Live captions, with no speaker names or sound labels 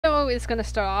is going to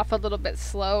start off a little bit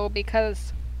slow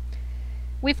because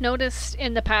we've noticed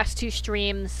in the past 2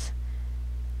 streams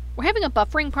we're having a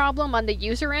buffering problem on the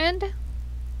user end.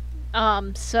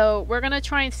 So we're going to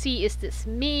try and see, is this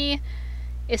me?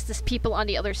 Is this people on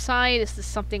the other side? Is this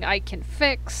something I can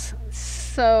fix?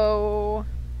 So,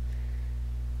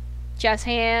 jazz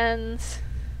hands.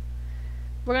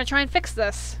 We're going to try and fix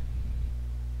this.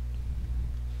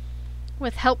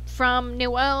 With help from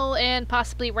Noelle and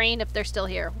possibly Rain if they're still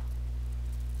here.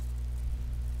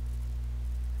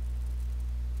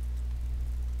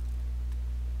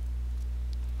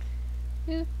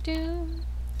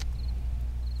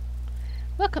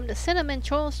 Welcome to Cinnamon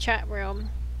Troll's chat room.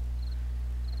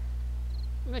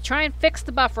 I'm gonna try and fix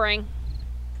the buffering.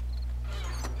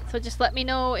 So just let me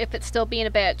know if it's still being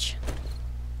a bitch.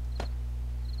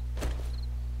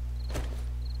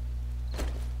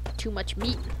 Too much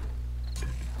meat.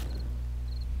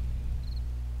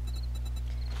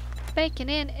 Bacon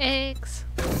and eggs.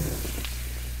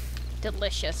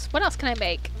 Delicious. What else can I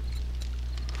make?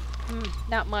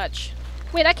 Not much.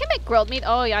 Wait, I can make grilled meat.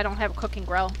 Oh yeah, I don't have a cooking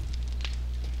grill.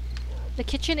 The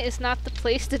kitchen is not the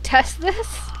place to test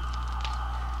this.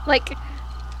 Like,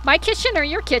 my kitchen or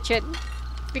your kitchen?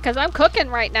 Because I'm cooking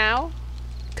right now.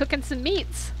 Cooking some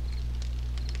meats.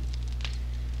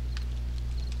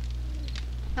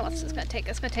 How much is this gonna take?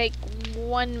 It's gonna take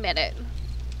 1 minute.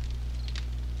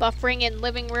 Buffering in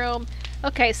living room.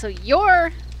 Okay, so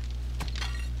your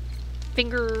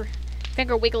finger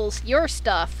wiggles your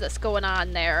stuff that's going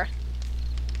on there.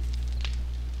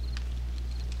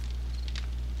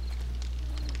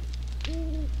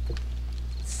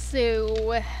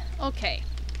 So, okay.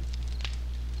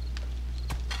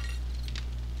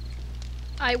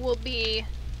 I will be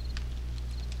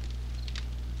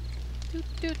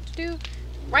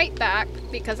right back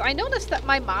because I noticed that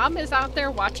my mom is out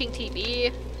there watching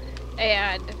TV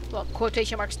and, well,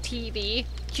 quotation marks TV.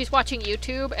 She's watching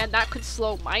YouTube and that could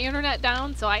slow my internet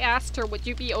down, so I asked her, would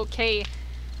you be okay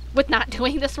with not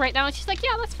doing this right now? And she's like,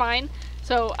 yeah, that's fine.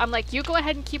 So I'm like, you go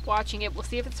ahead and keep watching it. We'll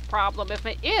see if it's a problem. If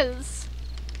it is,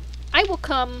 I will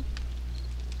come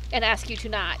and ask you to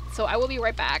not. So I will be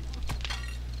right back.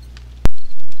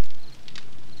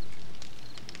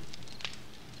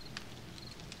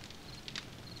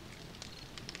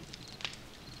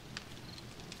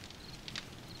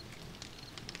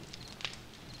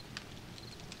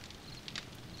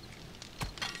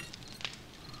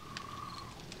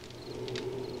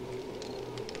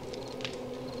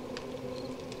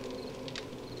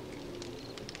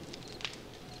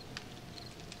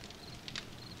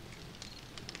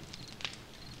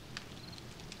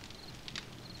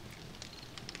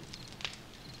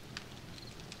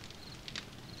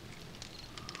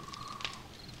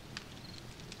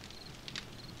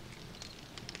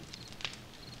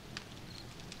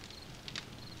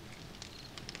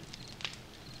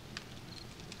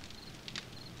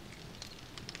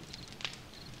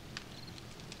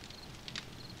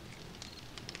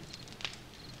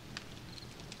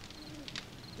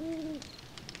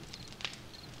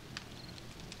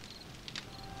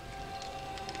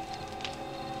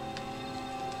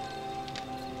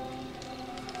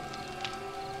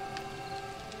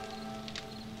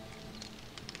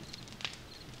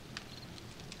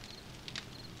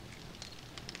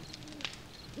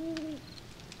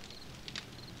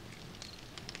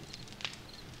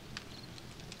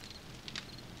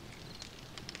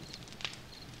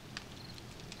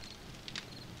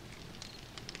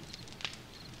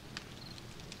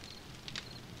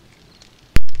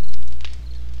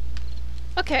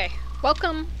 Okay,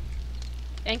 welcome,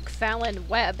 Fallon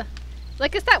Webb.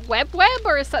 Like, is that Webb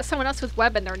or is that someone else with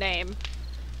Webb in their name?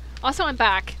 Also, I'm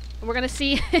back. We're gonna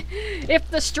see if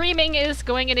the streaming is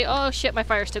going any— oh shit, my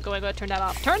fire's still going. I'm gonna turn that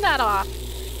off. Turn that off!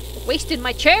 Wasted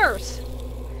my chairs!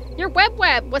 You're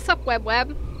Webb. What's up,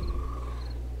 Webb?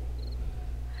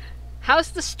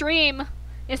 How's the stream?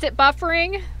 Is it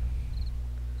buffering?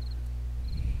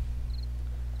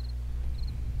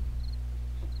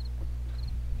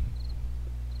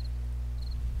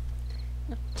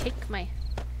 Take my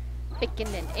bacon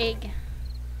and egg.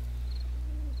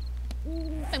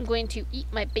 I'm going to eat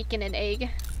my bacon and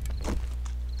egg.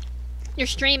 Your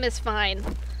stream is fine.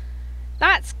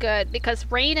 That's good, because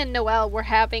Rain and Noelle were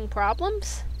having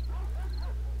problems.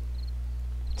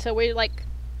 So we're like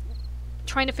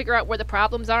trying to figure out where the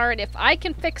problems are and if I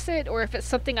can fix it or if it's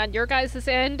something on your guys'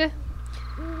 end.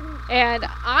 And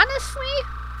honestly,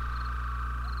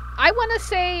 I want to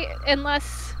say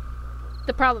unless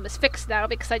the problem is fixed now,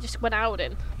 because I just went out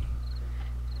and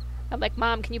I'm like,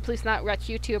 Mom, can you please not watch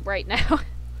YouTube right now?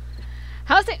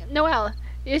 How's it, Noelle?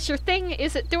 Is your thing,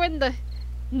 is it doing the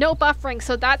No buffering,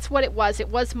 so that's what it was. It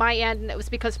was my end, and it was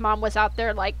because Mom was out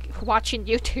there, like, watching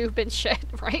YouTube and shit,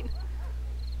 right?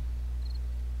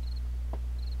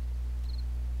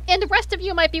 And the rest of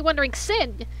you might be wondering,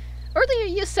 Sin, earlier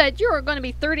you said you were going to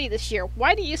be 30 this year.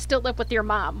 Why do you still live with your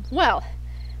mom? Well,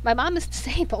 my mom is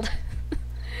disabled.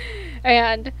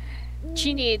 And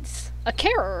she needs a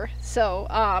carer, so,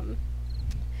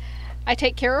 I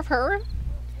take care of her.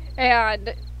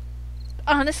 And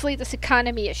honestly, this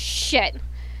economy is shit.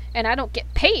 And I don't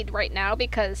get paid right now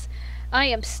because I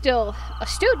am still a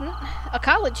student, a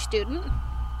college student.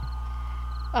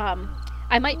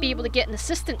 I might be able to get an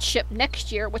assistantship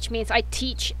next year, which means I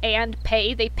teach and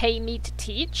pay. They pay me to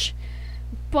teach.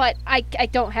 But I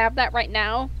don't have that right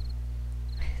now.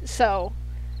 So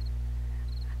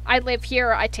I live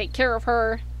here, I take care of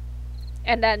her,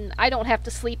 and then I don't have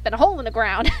to sleep in a hole in the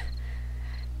ground.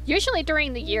 Usually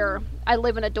during the year, I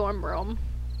live in a dorm room.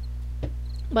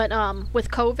 But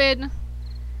with COVID,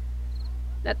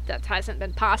 that hasn't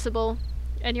been possible.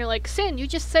 And you're like, Sin, you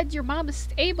just said your mom is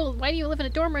able. Why do you live in a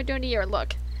dorm room during the year?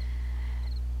 Look,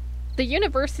 the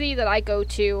university that I go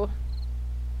to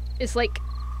is like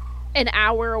an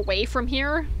hour away from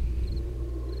here.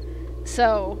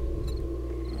 So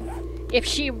if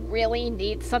she really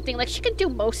needs something, like, she can do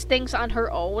most things on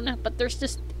her own, but there's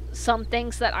just some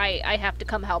things that I have to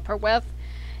come help her with.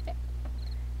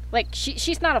 Like,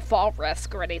 she's not a fall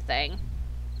risk or anything.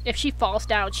 If she falls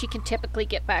down, she can typically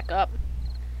get back up.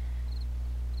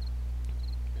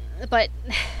 But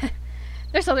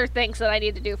there's other things that I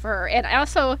need to do for her. And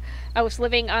also, I was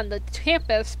living on the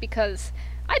campus because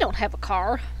I don't have a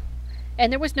car.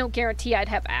 And there was no guarantee I'd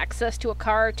have access to a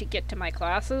car to get to my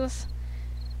classes.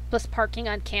 Plus, parking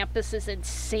on campus is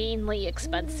insanely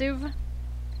expensive.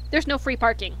 There's no free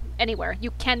parking anywhere.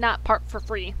 You cannot park for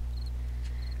free.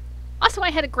 Also,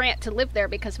 I had a grant to live there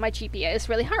because my GPA is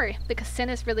really high. Because Sin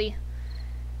is really...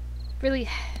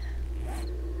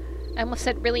 I almost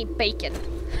said really bacon.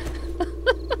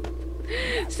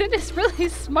 Sin is really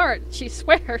smart, she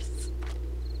swears.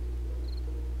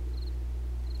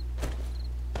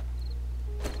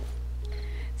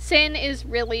 Sin is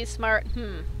really smart.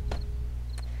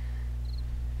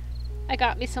 I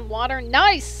got me some water.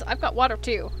 Nice! I've got water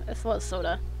too, as well as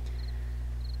soda.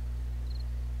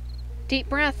 Deep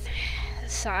breath.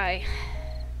 Sigh.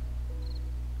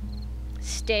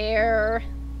 Stare.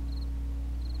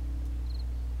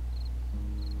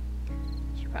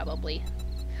 Should probably...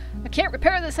 I can't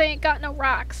repair this, I ain't got no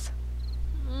rocks.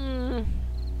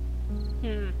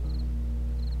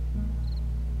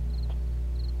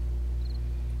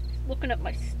 Looking at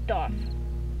my stuff.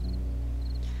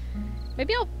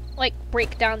 Maybe I'll, like,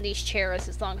 break down these chairs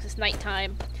as long as it's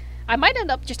nighttime. I might end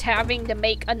up just having to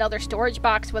make another storage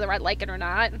box whether I like it or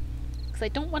not. Because I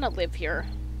don't want to live here.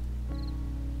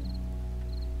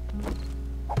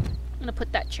 I'm gonna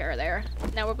put that chair there.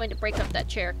 Now we're going to break up that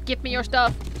chair. Give me your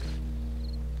stuff!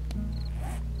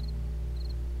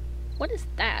 What is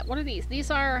that? What are these? These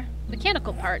are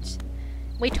mechanical parts.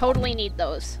 We totally need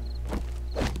those.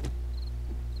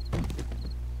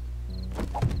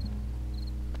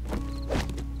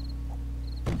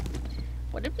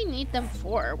 What did we need them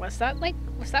for? Was that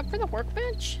for the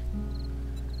workbench?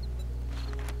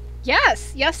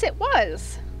 Yes! Yes, it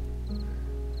was!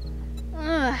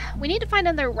 We need to find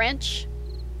another wrench.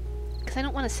 Because I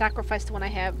don't want to sacrifice the one I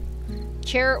have.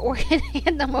 Chair or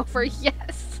hand them over,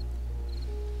 yes!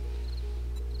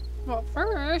 Well,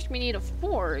 first, we need a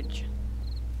forge.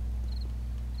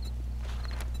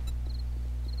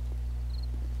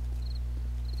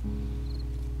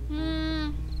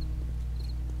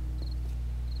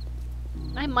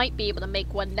 I might be able to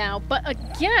make one now, but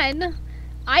again,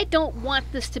 I don't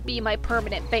want this to be my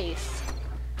permanent base.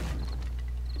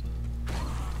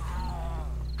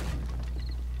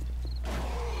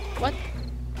 What?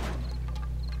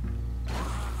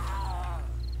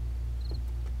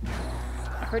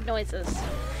 I heard noises.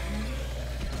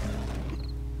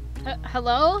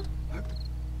 Hello?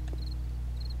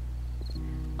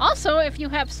 Also, if you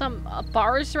have some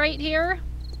bars right here,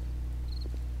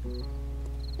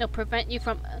 it'll prevent you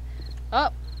from...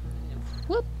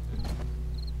 whoop.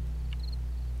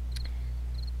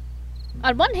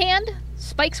 On one hand,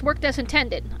 spikes worked as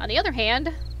intended. On the other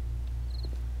hand,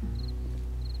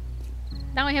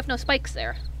 now I have no spikes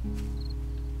there.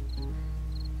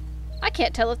 I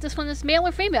can't tell if this one is male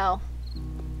or female.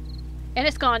 And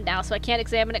it's gone now, so I can't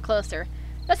examine it closer.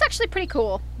 That's actually pretty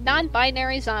cool.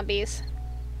 Non-binary zombies.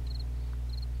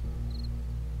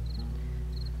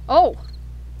 Oh!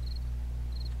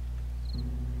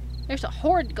 There's a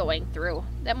horde going through.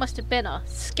 That must have been a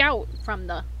scout from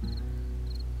the...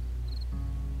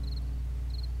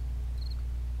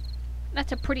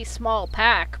 That's a pretty small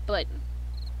pack, but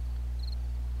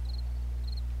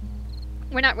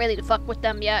we're not ready to fuck with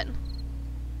them yet.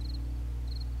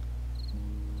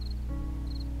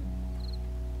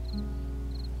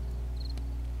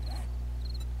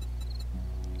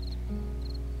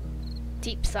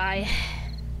 Deep sigh.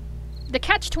 The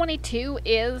catch-22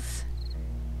 is,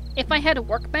 if I had a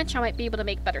workbench, I might be able to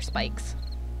make better spikes.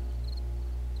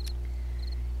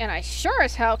 And I sure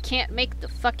as hell can't make the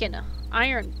fucking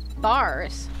iron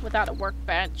bars without a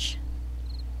workbench.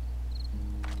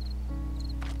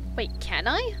 Wait, can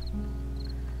I?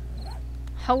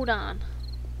 Hold on.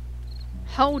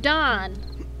 Hold on.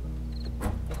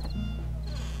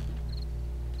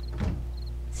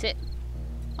 Sit.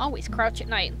 Always crouch at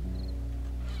night.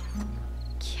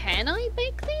 Can I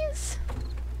make these?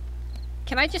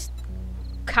 Can I just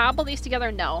cobble these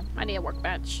together? No, I need a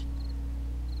workbench.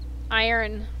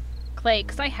 Iron, clay,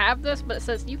 because I have this, but it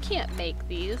says you can't make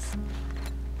these.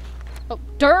 Oh,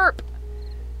 derp!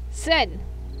 Sin.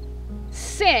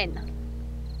 Sin.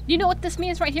 You know what this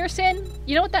means right here, Sin?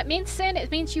 You know what that means, Sin? It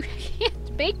means you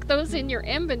can't make those in your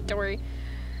inventory.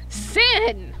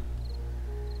 Sin!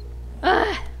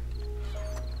 Ugh.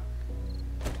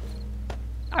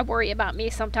 I worry about me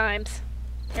sometimes.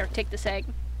 Here, take this egg.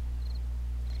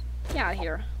 Get out of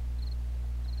here.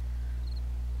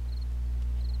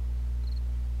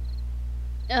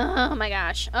 Oh my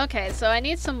gosh. Okay, so I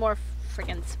need some more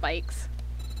friggin' spikes.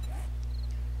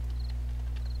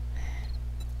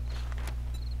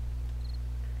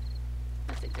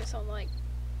 I think there's only like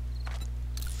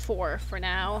 4 for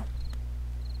now.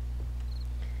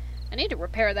 I need to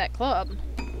repair that club.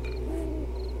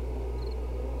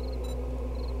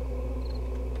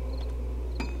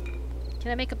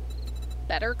 Can I make a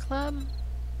better club?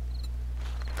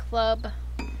 Club.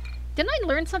 Didn't I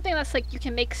learn something that's like you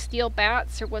can make steel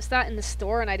bats, or was that in the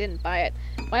store and I didn't buy it?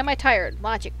 Why am I tired?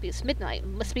 Logic, because midnight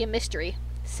must be a mystery.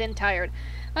 Sin tired.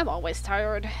 I'm always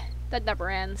tired. That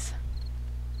never ends.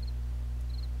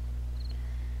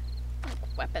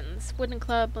 Weapons. Wooden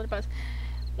club.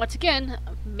 Once again,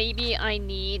 maybe I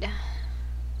need...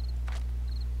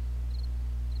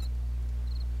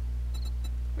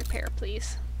 repair,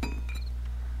 please.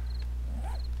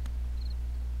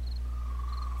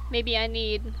 Maybe I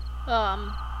need,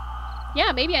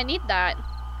 yeah, maybe I need that.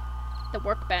 The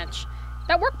workbench.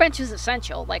 That workbench is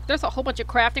essential. Like, there's a whole bunch of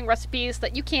crafting recipes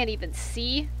that you can't even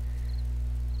see.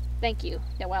 Thank you.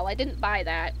 Yeah, well, I didn't buy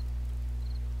that.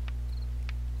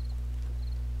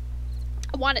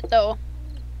 I want it, though.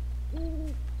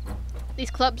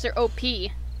 These clubs are OP.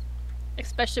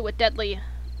 Especially with deadly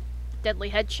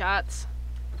headshots.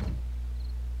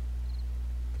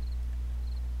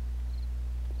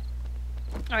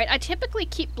 Alright, I typically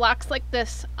keep blocks like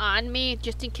this on me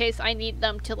just in case I need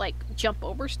them to, like, jump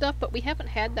over stuff, but we haven't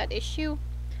had that issue.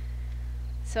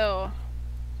 So...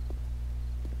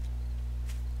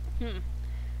 I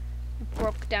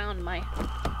broke down my...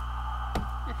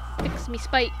 fix me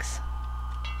spikes.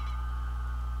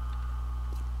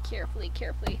 Carefully,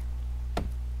 carefully.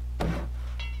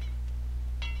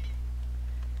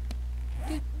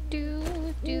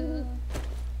 Do.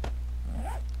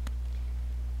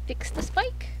 Fix the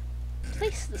spike.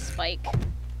 Place the spike.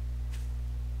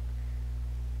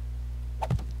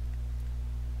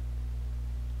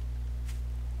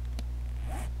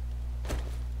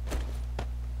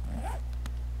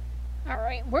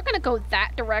 Alright, we're gonna go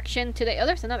that direction today. Oh,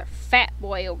 there's another fat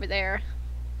boy over there.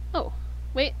 Oh,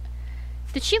 wait.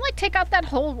 Did she, like, take out that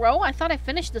whole row? I thought I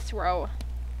finished this row.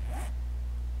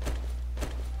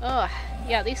 Ugh.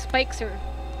 Yeah, these spikes are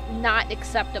not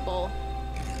acceptable.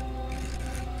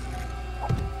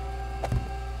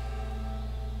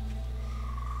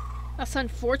 That's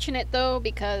unfortunate, though,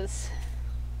 because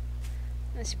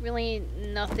there's really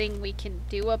nothing we can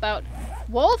do about...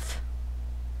 Wolf?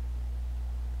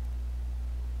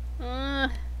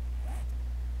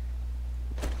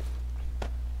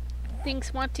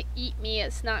 Things want to eat me.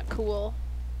 It's not cool.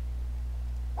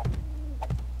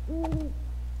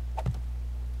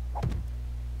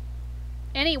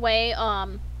 Anyway,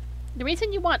 the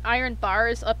reason you want iron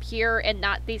bars up here and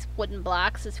not these wooden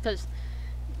blocks is because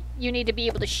you need to be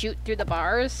able to shoot through the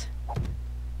bars.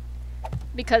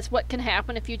 Because what can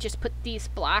happen if you just put these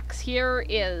blocks here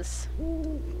is...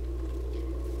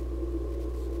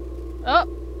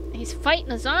 Oh! He's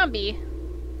fighting a zombie.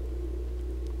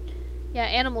 Yeah,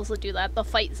 animals will do that. They'll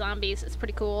fight zombies. It's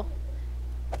pretty cool.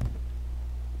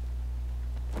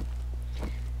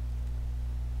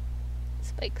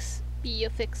 Spikes be a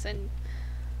fixin'.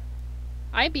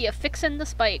 I be a fixin' the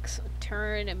spikes.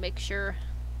 Turn and make sure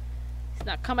he's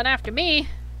not coming after me.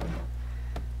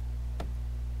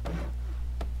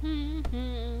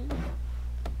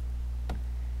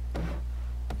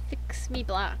 Fix me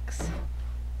blocks.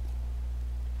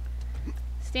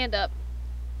 Stand up.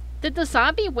 Did the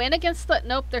zombie win against the...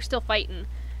 Nope, they're still fighting.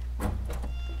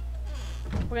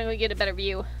 We're gonna go get a better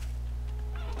view.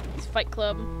 It's Fight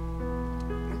Club.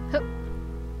 Hup.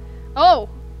 Oh!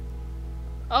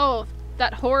 Oh,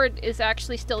 that horde is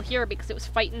actually still here because it was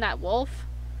fighting that wolf.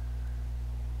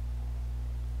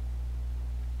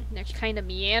 And they're kind of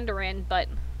meandering, but...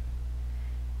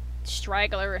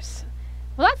 stragglers.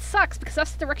 Well, that sucks because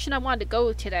that's the direction I wanted to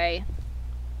go today.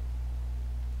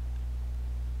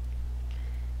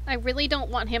 I really don't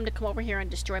want him to come over here and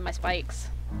destroy my spikes.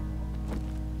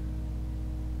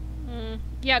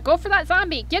 Yeah, go for that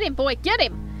zombie. Get him, boy. Get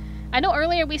him. I know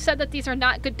earlier we said that these are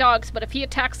not good dogs, but if he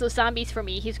attacks those zombies for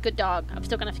me, he's a good dog. I'm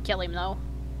still gonna have to kill him, though.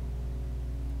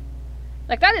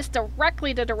 Like, that is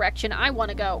directly the direction I want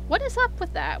to go. What is up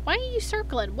with that? Why are you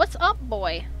circling? What's up,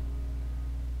 boy?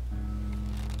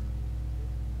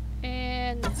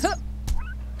 And... Hup.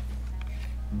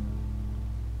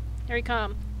 Here he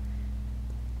come.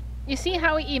 You see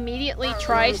how he immediately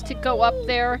tries to go up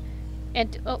there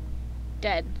and... Oh,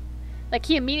 dead. Like,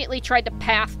 he immediately tried to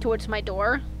path towards my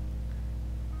door.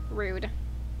 Rude.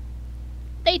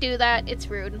 They do that. It's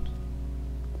rude.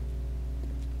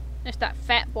 There's that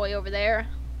fat boy over there.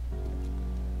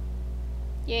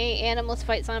 Yay, animals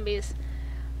fight zombies.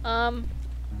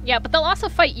 Yeah, but they'll also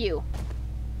fight you.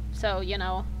 So, you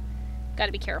know,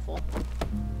 gotta be careful.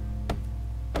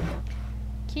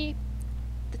 Keep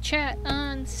the chat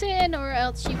on sin or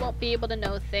else you won't be able to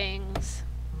know things.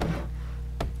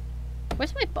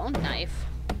 Where's my bone knife?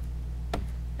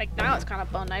 Like, now it's kind of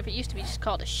a bone knife. It used to be just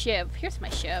called a shiv. Here's my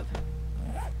shiv.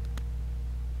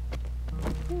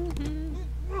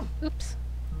 Oops.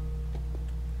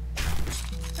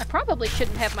 I probably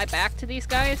shouldn't have my back to these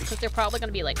guys, because they're probably going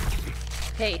to be like,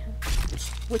 hey,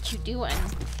 what you doing?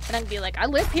 And I'm going to be like, I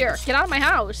live here. Get out of my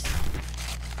house.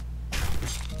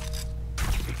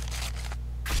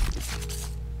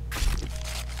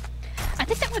 I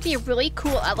think that would be a really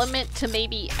cool element to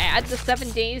maybe add to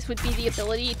 7 days, would be the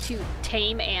ability to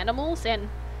tame animals. And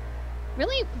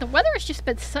really, the weather has just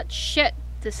been such shit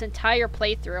this entire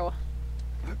playthrough.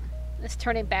 It's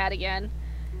turning bad again.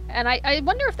 And I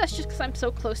wonder if that's just because I'm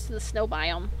so close to the snow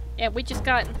biome. And we just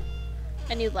got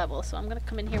a new level, so I'm going to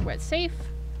come in here where it's safe.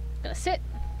 I'm going to sit.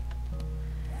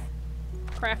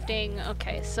 Crafting.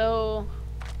 Okay, so...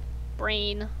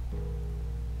 brain.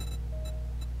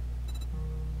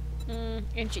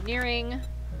 Engineering.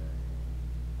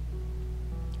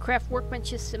 Craft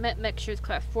workbenches, cement mixtures,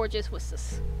 craft forges. What's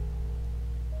this?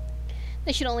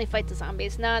 They should only fight the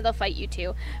zombies. Nah, they'll fight you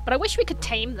too. But I wish we could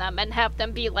tame them and have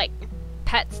them be like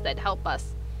pets that help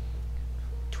us.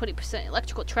 20%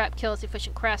 electrical trap kills,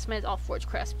 efficient craftsmen, all forge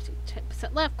crafts,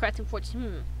 10% left, crafting forge.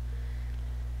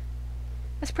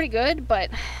 That's pretty good, but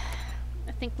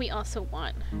I think we also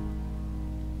want...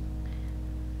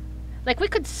 like, we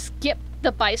could skip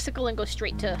the bicycle and go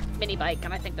straight to mini bike,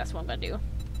 and I think that's what I'm gonna do.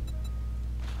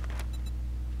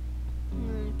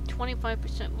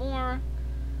 25% more.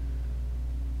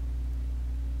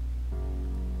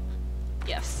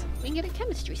 Yes, we can get a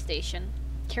chemistry station.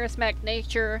 Charismatic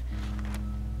nature.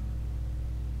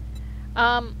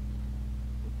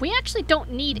 We actually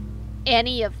don't need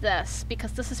any of this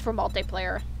because this is for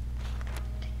multiplayer.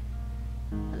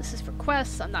 This is for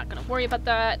quests. I'm not gonna worry about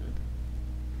that.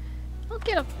 I'll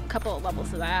get a couple of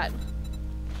levels of that.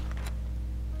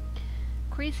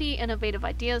 Crazy innovative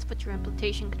ideas, but your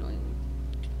implementation can...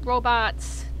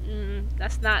 robots.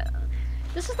 That's not...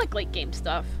 this is like late game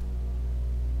stuff.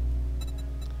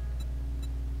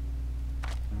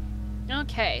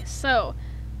 Okay, so...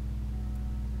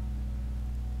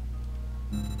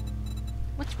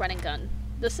 what's running gun?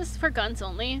 This is for guns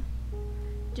only.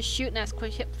 Just shoot and ask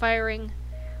quick hip firing.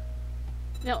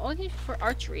 No, only for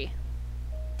archery.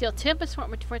 Deal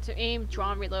 10% more to aim,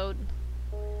 draw and reload.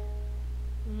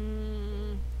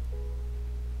 I'm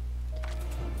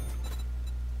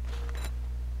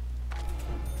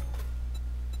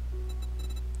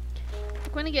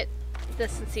going to get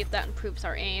this and see if that improves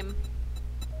our aim.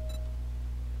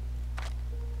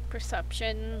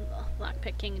 Perception,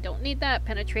 lockpicking, don't need that.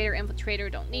 Penetrator,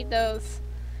 infiltrator, don't need those.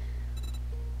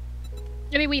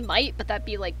 I mean, we might, but that'd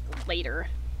be like later.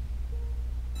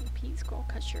 P scroll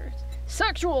catcher.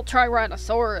 Sexual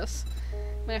Tyrannosaurus.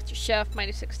 Master Chef,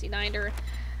 minus 69er.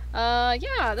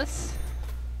 Yeah, that's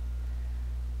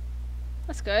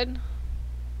good.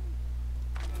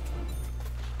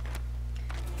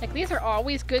 Like, these are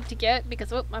always good to get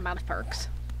because, oh, I'm out of perks.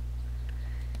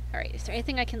 Alright, is there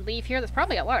anything I can leave here? There's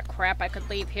probably a lot of crap I could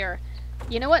leave here.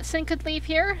 You know what Sin could leave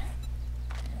here?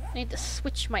 I need to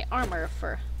switch my armor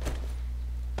for...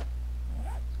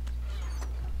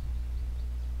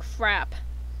 Crap.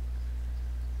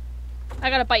 I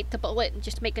gotta bite the bullet and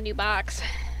just make a new box.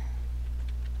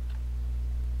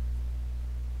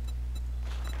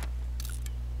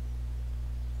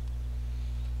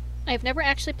 I've never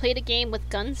actually played a game with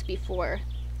guns before.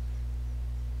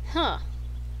 Huh.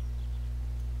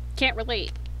 Can't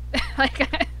relate. Like,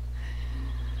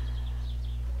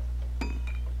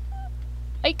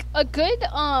 a good,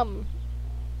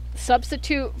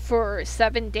 substitute for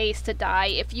 7 Days to Die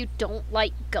if you don't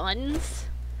like guns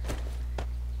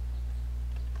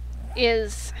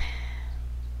is...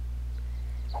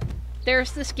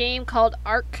 There's this game called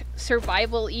Ark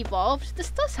Survival Evolved.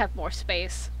 This does have more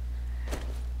space.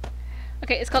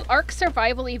 Okay, it's called Ark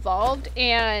Survival Evolved,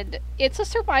 and it's a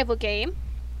survival game,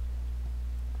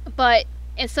 but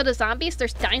instead of zombies,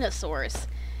 there's dinosaurs,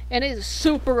 and it is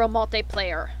super a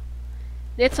multiplayer.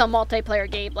 It's a multiplayer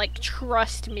game, like,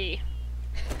 trust me.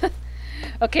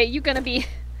 Okay, you're gonna be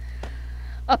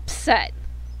upset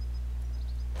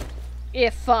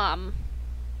if,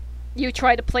 you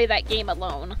try to play that game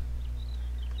alone.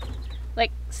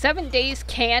 Like, 7 Days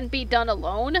can be done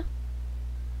alone,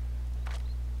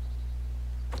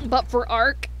 but for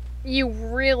Ark, you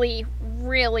really,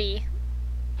 really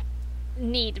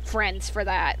need friends for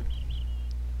that.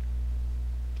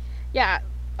 Yeah,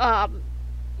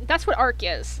 that's what Ark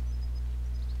is.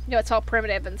 You know, it's all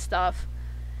primitive and stuff.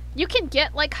 You can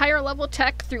get, like, higher level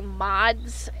tech through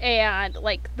mods and,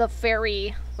 like, the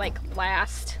very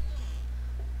last.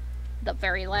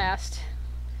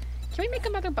 Can we make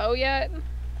another bow yet?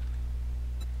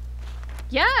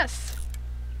 Yes!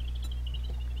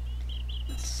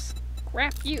 Let's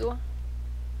scrap you.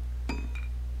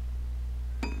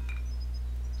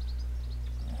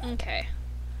 Okay.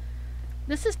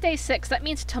 This is day 6. That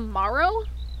means tomorrow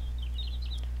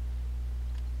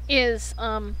is,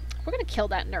 we're gonna kill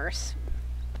that nurse.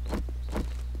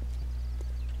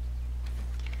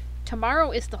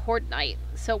 Tomorrow is the Horde night,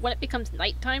 so when it becomes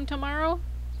nighttime tomorrow,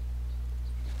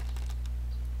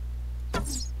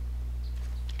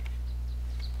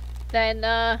 then,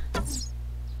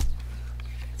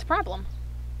 it's a problem.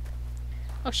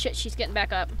 Oh shit, she's getting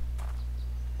back up.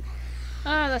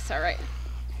 Oh, that's alright.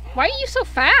 Why are you so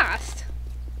fast?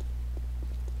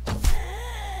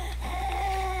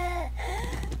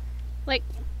 Like,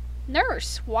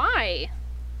 nurse, why?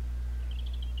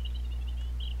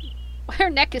 Her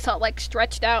neck is all, like,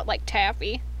 stretched out like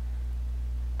taffy.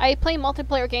 I play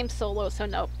multiplayer games solo, so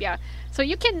nope, yeah. So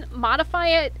you can modify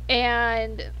it,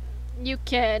 and you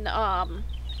can,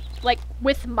 like,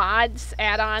 with mods,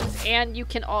 add-ons, and you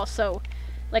can also,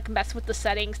 like, mess with the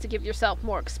settings to give yourself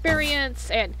more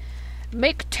experience, and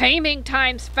make taming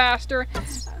times faster.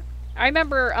 I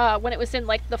remember, when it was in,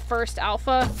 like, the first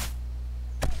alpha,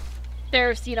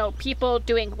 there's, you know, people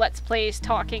doing Let's Plays,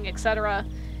 talking, etc.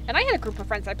 And I had a group of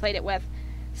friends I played it with.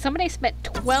 Somebody spent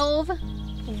 12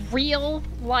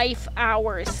 real-life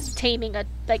hours taming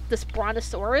this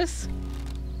Brontosaurus.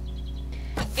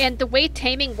 And the way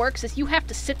taming works is you have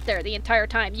to sit there the entire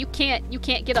time. You can't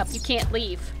get up, you can't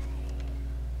leave.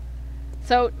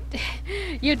 So,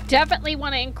 you definitely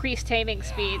want to increase taming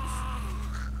speeds.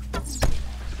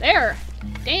 There!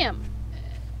 Damn.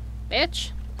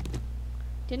 Bitch.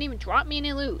 Didn't even drop me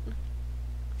any loot.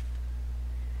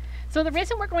 So the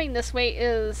reason we're going this way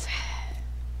is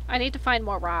I need to find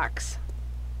more rocks.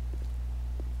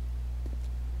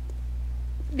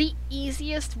 The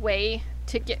easiest way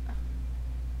to get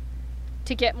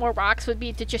more rocks would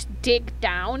be to just dig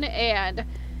down, and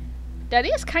that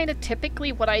is kind of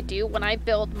typically what I do when I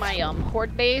build my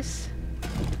Horde base.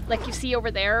 Like you see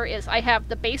over there is I have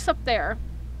the base up there,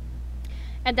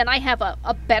 and then I have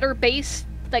a better base,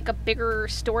 like a bigger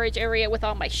storage area with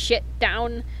all my shit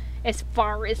down as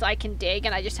far as I can dig,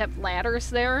 and I just have ladders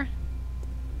there.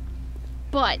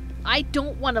 But I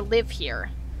don't want to live here.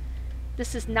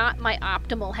 This is not my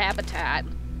optimal habitat.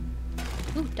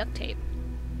 Ooh, duct tape.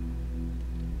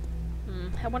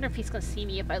 I wonder if he's gonna see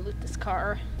me if I loot this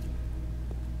car.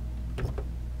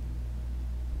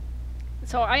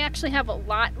 So I actually have a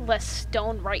lot less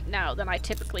stone right now than I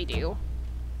typically do.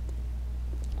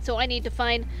 So I need to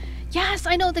find... Yes,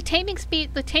 I know, the taming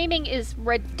speed, the taming is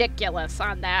ridiculous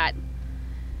on that.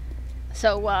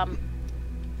 So,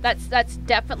 that's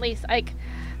definitely, like,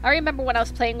 I remember when I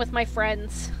was playing with my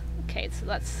friends. Okay, so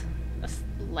that's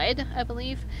lead, I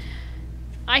believe.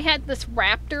 I had this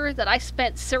raptor that I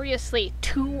spent seriously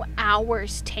 2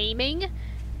 hours taming,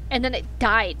 and then it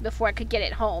died before I could get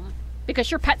it home.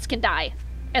 Because your pets can die,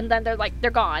 and then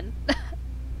they're gone.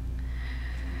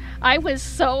 I was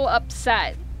so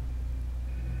upset.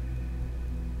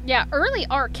 Yeah, early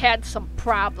Ark had some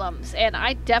problems, and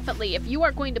I definitely, if you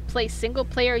are going to play single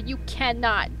player, you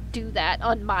cannot do that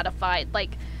unmodified.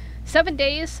 Like, 7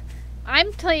 days,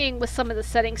 I'm playing with some of the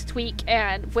settings tweak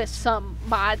and with some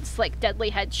mods like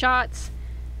Deadly Headshots,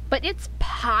 but it's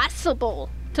possible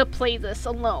to play this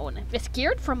alone. It's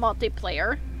geared for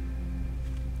multiplayer.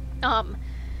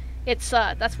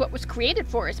 That's what was created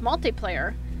for, is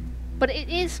multiplayer, but it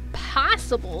is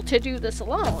possible to do this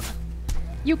alone.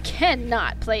 You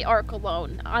cannot play Ark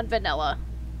alone on vanilla.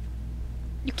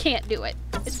 You can't do it.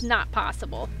 It's not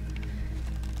possible.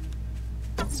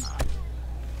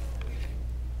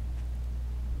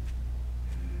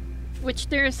 Which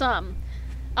there's online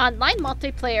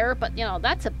multiplayer, but you know,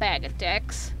 that's a bag of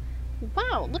dicks.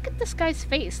 Wow, look at this guy's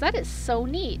face. That is so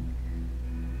neat.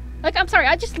 Like, I'm sorry,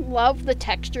 I just love the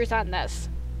textures on this.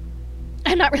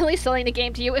 I'm not really selling the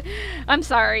game to you. I'm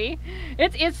sorry.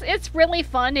 It's really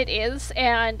fun. It is,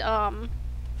 and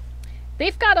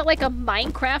they've got a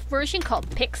Minecraft version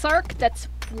called PixARK that's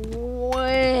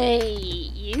way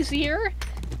easier,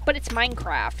 but it's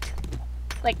Minecraft.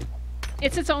 Like,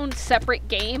 it's its own separate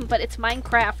game, but it's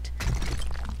Minecraft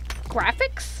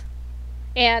graphics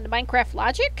and Minecraft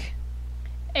logic,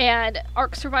 and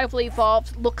Ark Survival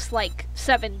Evolved looks like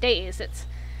 7 days. It's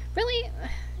really.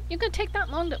 You're gonna take that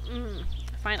long to...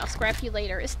 Fine, I'll scrap you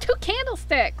later. It's 2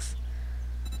 candlesticks!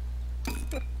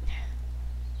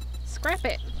 Scrap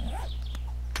it.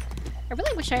 I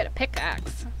really wish I had a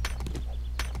pickaxe.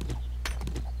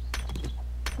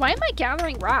 Why am I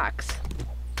gathering rocks?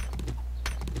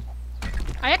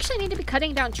 I actually need to be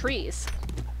cutting down trees.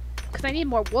 Because I need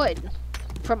more wood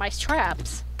for my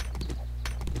traps.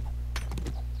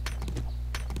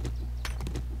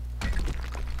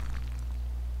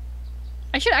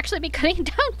 I should actually be cutting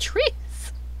down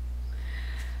trees.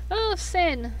 Oh,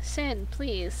 Sin. Sin,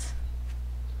 please.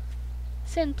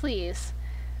 Sin, please.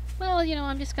 Well, you know,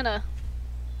 I'm just gonna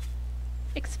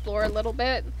explore a little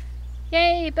bit.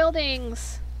 Yay,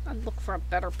 buildings! I'll look for a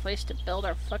better place to build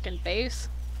our fucking base.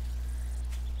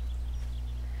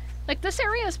 Like, this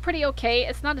area is pretty okay.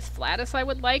 It's not as flat as I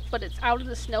would like, but it's out of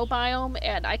the snow biome,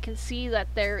 and I can see that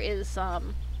there is,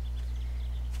 some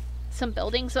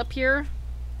buildings up here.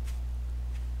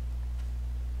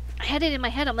 I had it in my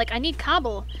head. I'm like, I need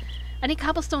cobble. I need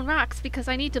cobblestone rocks because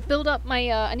I need to build up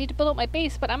my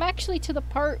base, but I'm actually to the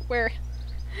part where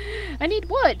I need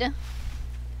wood.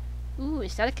 Ooh,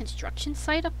 is that a construction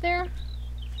site up there?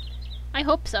 I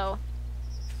hope so.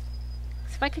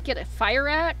 So if I could get a fire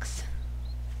axe,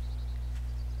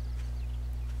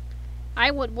 I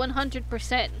would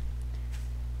 100%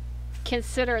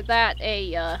 consider that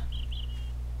a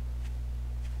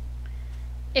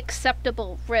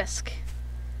acceptable risk.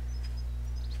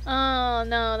 Oh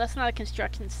no, that's not a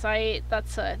construction site.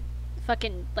 That's a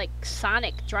fucking, like,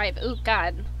 Sonic drive. Oh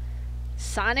god.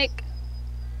 Sonic?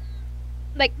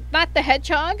 Like, not the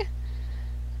hedgehog?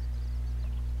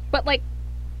 But, like,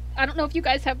 I don't know if you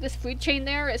guys have this food chain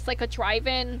there. It's like a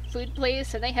drive-in food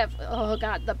place, and they have, oh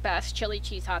god, the best chili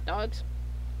cheese hot dogs.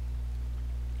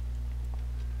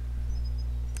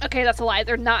 Okay, that's a lie.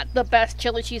 They're not the best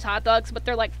chili cheese hot dogs, but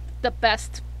they're, like, the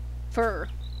best for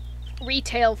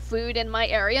retail food in my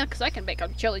area, because I can make a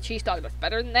chili cheese dog that's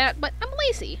better than that, but I'm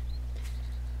lazy.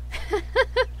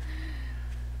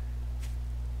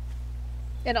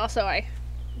 And also, I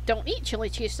don't eat chili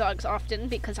cheese dogs often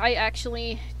because I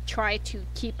actually try to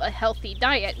keep a healthy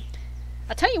diet.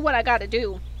 I'll tell you what I gotta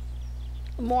do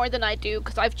more than I do,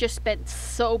 because I've just been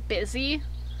so busy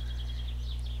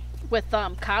with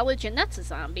college, and that's a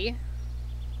zombie.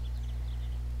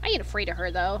 I ain't afraid of her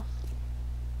though.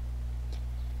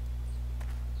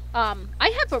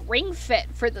 I have a Ring Fit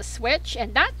for the Switch,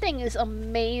 and that thing is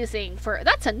amazing for...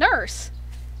 That's a nurse!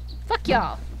 Fuck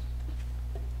y'all.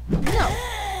 No.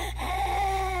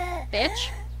 Bitch.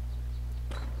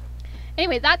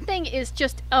 Anyway, that thing is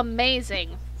just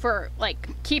amazing for, like,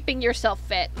 keeping yourself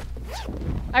fit.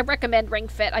 I recommend Ring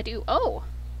Fit. I do... Oh!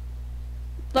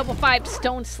 Level 5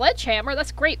 stone sledgehammer.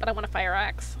 That's great, but I want a fire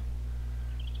axe.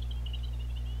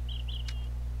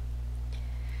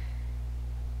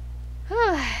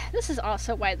 This is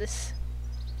also why this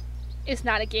is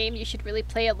not a game you should really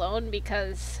play alone,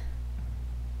 because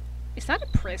it's not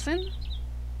a prison.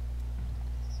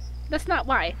 That's not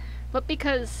why, but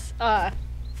because,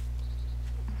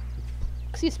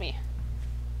 excuse me.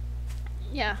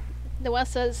 Yeah, Noelle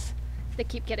says they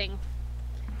keep getting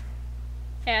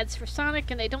ads for Sonic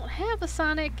and they don't have a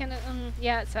Sonic, and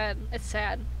yeah, it's sad. It's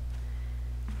sad.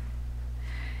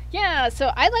 Yeah,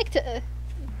 so I like to...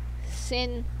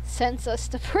 Sin sends us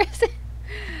to prison.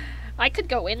 I could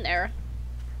go in there.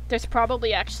 There's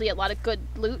probably actually a lot of good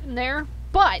loot in there,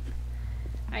 but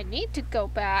I need to go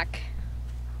back.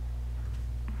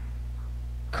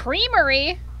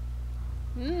 Creamery?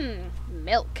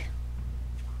 Milk.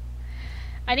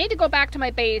 I need to go back to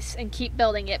my base and keep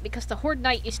building it because the Horde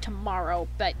Night is tomorrow,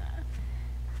 but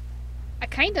I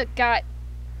kinda got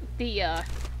the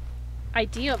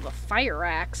idea of a fire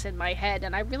axe in my head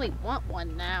and I really want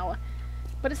one now.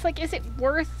 But it's like, is it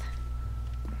worth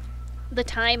the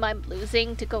time I'm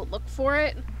losing to go look for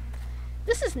it?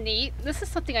 This is neat. This is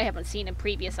something I haven't seen in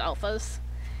previous alphas.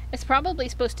 It's probably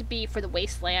supposed to be for the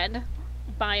wasteland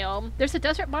biome. There's a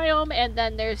desert biome and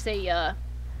then there's a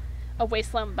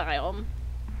wasteland biome.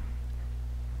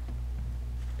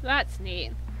 That's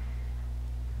neat.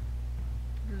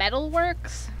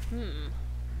 Metalworks?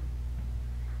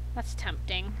 That's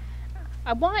tempting.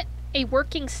 I want a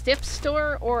working stiff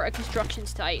store or a construction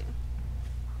site.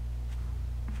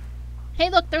 Hey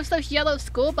look, there's those yellow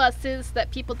school buses that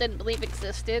people didn't believe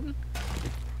existed.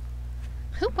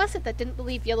 Who was it that didn't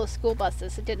believe yellow school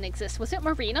buses didn't exist? Was it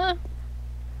Marina?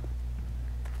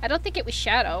 I don't think it was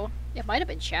Shadow. It might have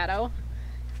been Shadow.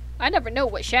 I never know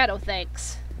what Shadow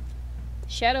thinks.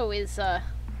 Shadow is,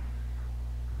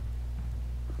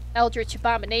 Eldritch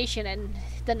Abomination, and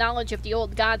the knowledge of the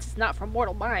old gods is not from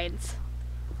mortal minds.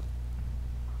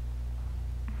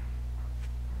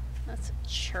 That's a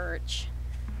church.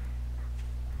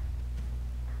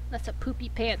 That's a poopy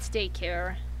pants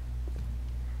daycare.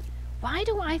 Why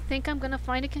do I think I'm gonna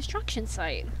find a construction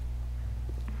site?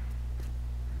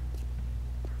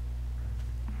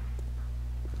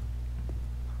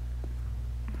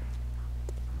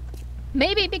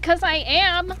 Maybe because I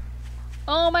am.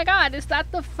 Oh my god, is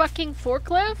that the fucking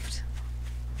forklift?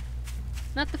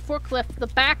 Not the forklift, the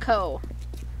backhoe.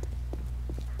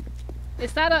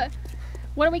 Is that a...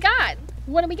 What do we got?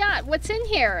 What do we got? What's in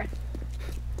here?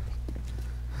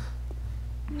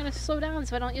 I'm gonna slow down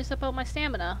so I don't use up all my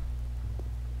stamina.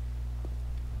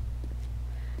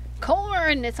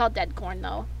 Corn! It's all dead corn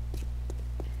though.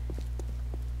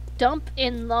 Dump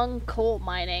in lung coal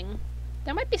mining.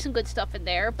 There might be some good stuff in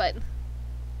there, but...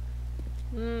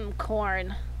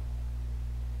 corn.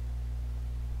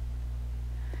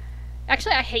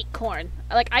 Actually, I hate corn.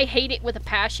 Like, I hate it with a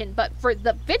passion, but for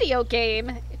the video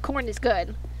game, corn is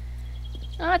good.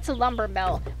 Oh, it's a lumber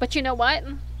mill. But you know what?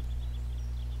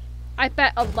 I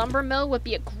bet a lumber mill would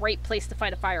be a great place to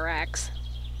find a fire axe.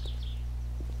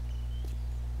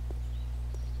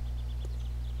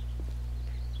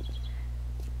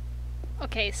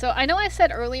 Okay, so I know I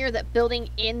said earlier that building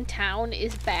in town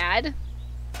is bad.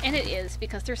 And it is,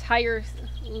 because there's higher...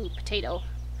 Ooh, potato.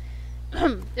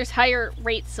 There's higher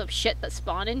rates of shit that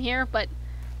spawn in here, but...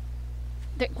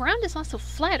 the ground is also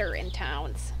flatter in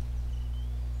towns.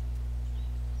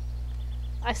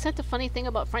 I said the funny thing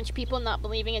about French people not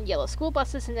believing in yellow school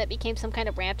buses and that became some kind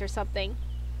of rant or something.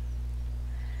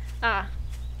 Ah.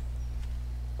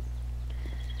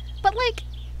 But, like,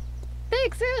 they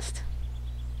exist.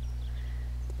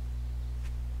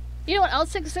 You know what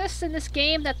else exists in this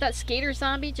game that skater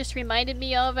zombie just reminded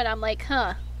me of, and I'm like,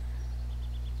 huh.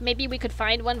 Maybe we could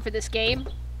find one for this game?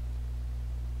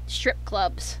 Strip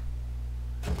clubs.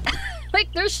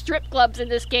 Like, there's strip clubs in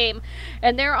this game,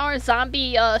 and there are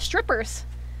zombie strippers.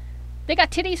 They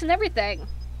got titties and everything.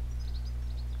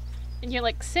 And you're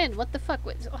like, Sin, what the fuck?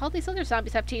 All these other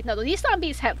zombies have teeth. No, these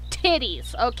zombies have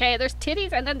titties, okay? There's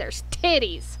titties and then there's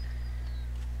titties.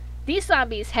 These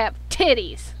zombies have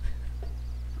titties.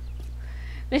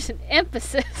 There's an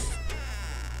emphasis.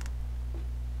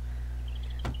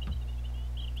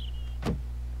 I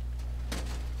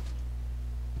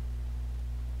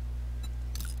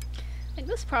think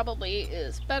this probably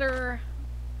is better.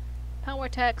 Power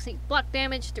attack, block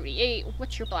damage, 38.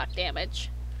 What's your block damage?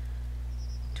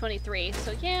 23.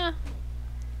 So yeah.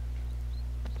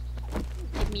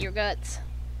 Give me your guts.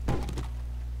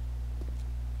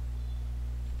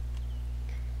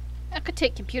 I could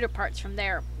take computer parts from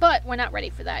there, but we're not ready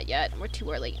for that yet. We're too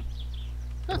early.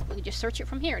 Huh, we can just search it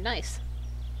from here. Nice.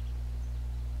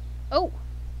 Oh.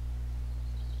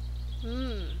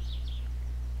 There's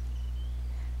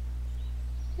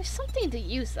something to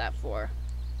use that for.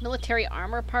 Military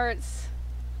armor parts.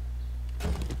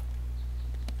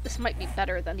 This might be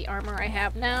better than the armor I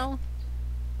have now.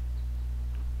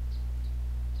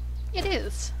 It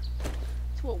is.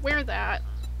 So we'll wear that.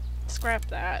 Scrap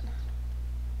that.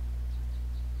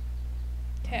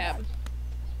 Tab.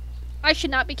 I should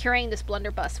not be carrying this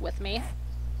blunderbuss with me.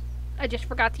 I just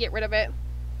forgot to get rid of it.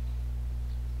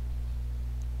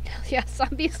 Yeah,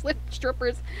 zombie slip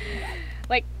strippers.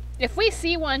 Like, if we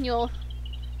see one, you'll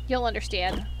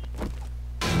understand.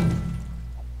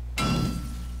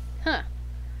 Huh.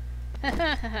 Ha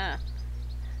ha ha ha.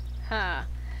 Ha.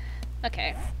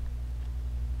 Okay.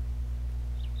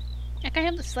 Like, I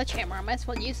have the sledgehammer, I might as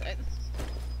well use it.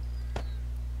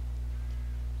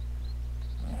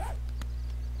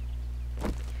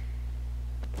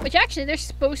 Which actually, there's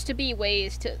supposed to be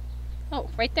ways to... Oh,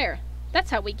 right there. That's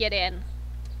how we get in.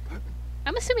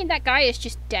 I'm assuming that guy is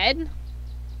just dead.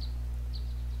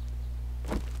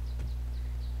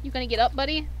 You gonna get up,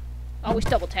 buddy? Always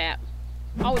double tap.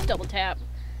 Always double tap.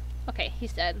 Okay,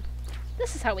 he's dead.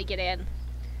 This is how we get in.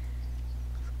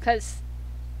 Because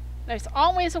there's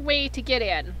always a way to get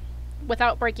in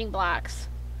without breaking blocks.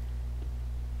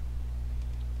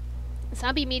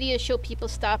 Zombie media show people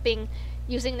stopping,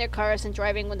 using their cars, and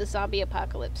driving when the zombie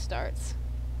apocalypse starts.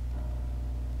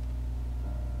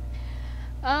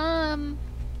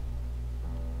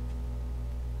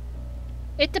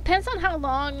 It depends on how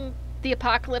long the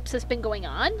apocalypse has been going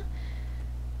on.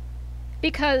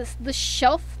 Because the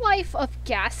shelf life of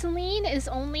gasoline is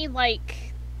only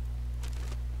like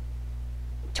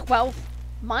 12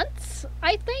 months,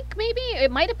 I think, maybe?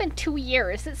 It might have been 2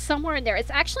 years. It's somewhere in there.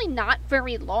 It's actually not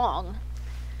very long.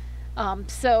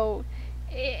 So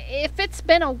if it's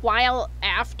been a while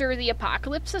after the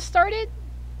apocalypse has started,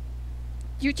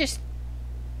 you just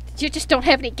don't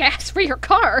have any gas for your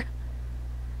car.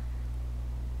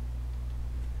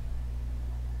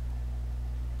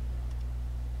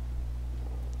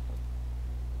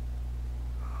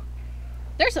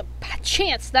 There's a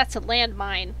chance that's a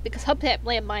landmine, because hubcap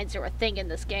landmines are a thing in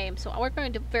this game, so we're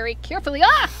going to very carefully...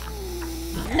 Ah!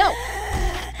 No!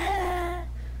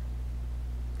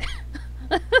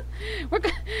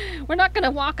 We're not going to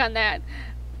walk on that.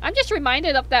 I'm just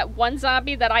reminded of that one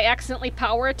zombie that I accidentally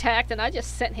power attacked, and I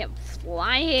just sent him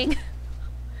flying.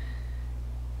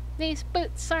 These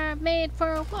boots are made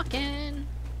for walking.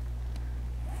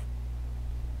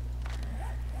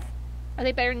 Are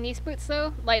they better than these boots,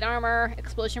 though? Light armor,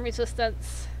 explosion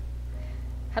resistance.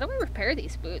 How do we repair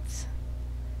these boots?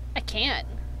 I can't.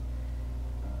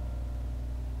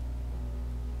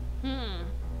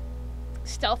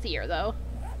 Stealthier, though.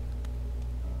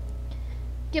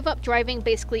 Give up driving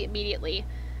basically immediately.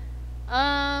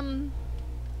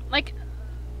 Like,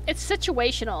 it's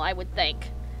situational, I would think.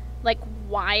 Like,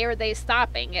 why are they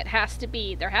stopping? There has to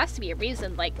be a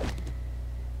reason. Like,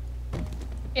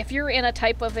 if you're in a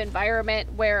type of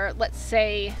environment where, let's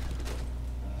say,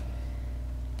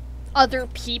 other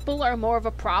people are more of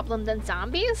a problem than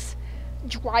zombies,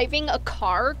 driving a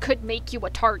car could make you a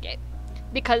target.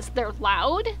 Because they're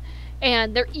loud,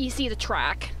 and they're easy to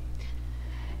track.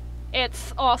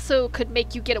 It's also could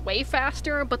make you get away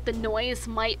faster, but the noise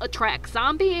might attract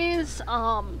zombies.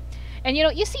 And you know,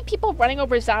 you see people running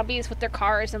over zombies with their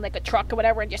cars and like a truck or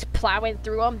whatever and just plowing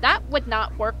through them. That would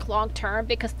not work long term,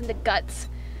 because then the guts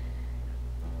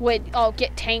would all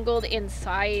get tangled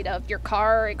inside of your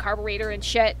car and carburetor and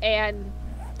shit, and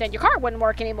then your car wouldn't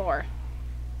work anymore.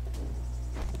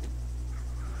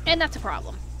 And that's a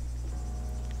problem.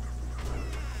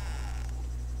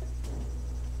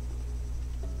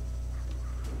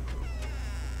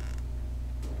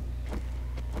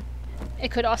 It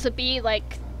could also be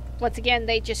like, once again,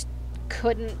 they just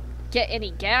couldn't get any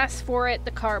gas for it.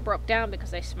 The car broke down because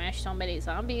they smashed so many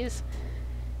zombies.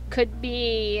 Could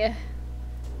be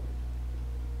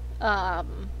my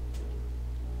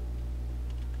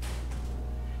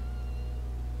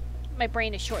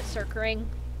brain is short-circuiting.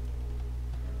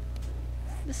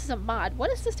 This is a mod.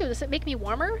 What does this do? Does it make me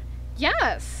warmer?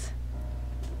 Yes!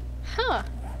 Huh.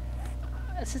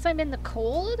 Since I'm in the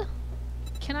cold,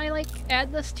 can I, like,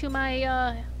 add this to my,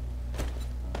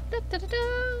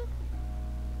 da-da-da-da.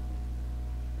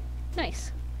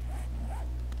 Nice.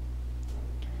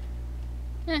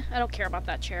 I don't care about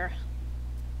that chair.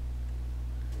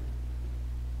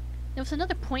 There was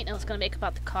another point I was gonna make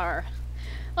about the car.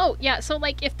 Oh, yeah, so,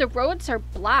 like, if the roads are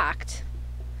blocked...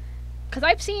 Because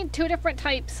I've seen two different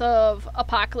types of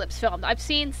apocalypse filmed. I've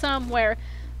seen some where,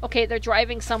 okay, they're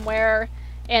driving somewhere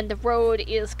and the road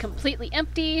is completely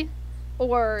empty,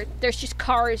 or there's just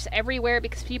cars everywhere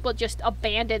because people just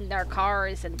abandoned their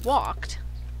cars and walked.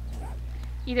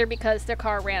 Either because their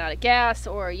car ran out of gas,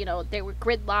 or, you know, they were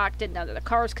gridlocked and none of the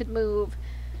cars could move.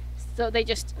 So they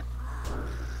just...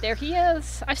 There he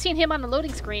is. I've seen him on the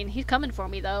loading screen. He's coming for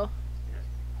me, though.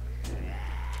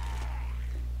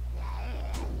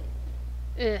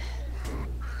 Ugh.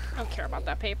 I don't care about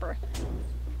that paper.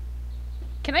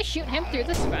 Can I shoot him through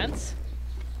this fence?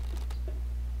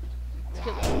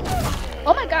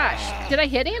 Oh my gosh! Did I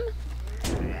hit him?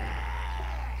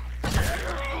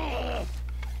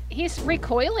 He's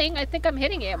recoiling. I think I'm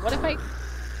hitting him. What if I...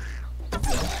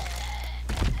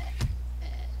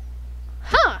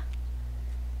 Huh!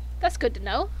 That's good to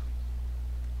know.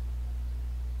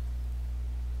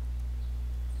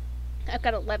 I've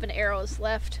got 11 arrows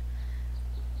left.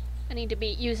 I need to be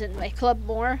using my club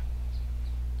more.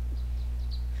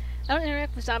 I don't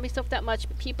interact with zombie stuff that much,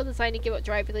 but people deciding to give up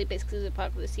drive really basically the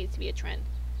apocalypse seems to be a trend.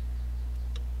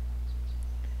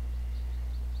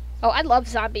 Oh, I love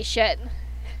zombie shit.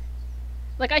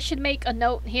 Like, I should make a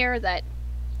note here that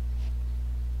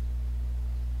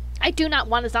I do not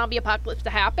want a zombie apocalypse to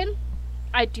happen.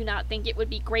 I do not think it would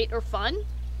be great or fun.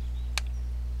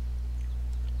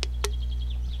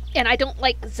 And I don't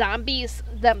like zombies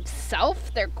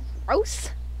themselves. They're gross.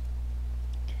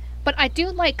 But I do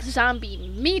like zombie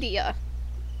media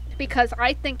because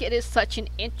I think it is such an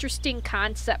interesting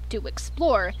concept to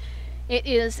explore. It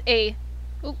is a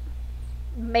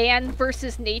man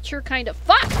versus nature kind of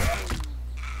fuck.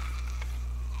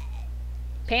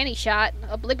 Panty shot,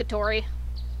 obligatory.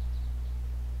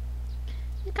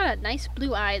 You got a nice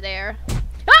blue eye there.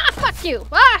 Ah, fuck you!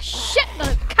 Ah, shit,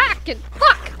 the cock and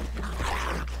fuck!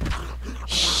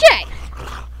 Shit!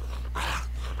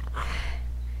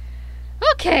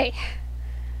 Okay.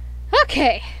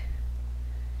 Okay.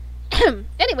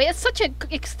 Anyway, it's such an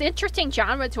interesting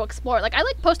genre to explore. Like, I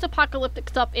like post-apocalyptic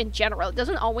stuff in general. It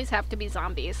doesn't always have to be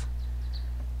zombies.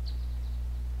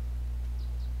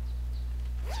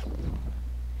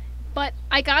 But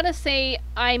I gotta say,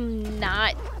 I'm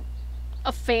not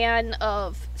a fan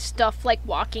of stuff like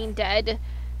Walking Dead,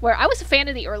 where I was a fan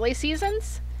of the early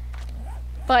seasons,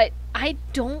 but I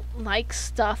don't like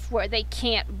stuff where they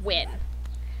can't win.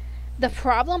 The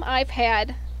problem I've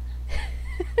had...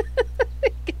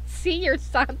 See your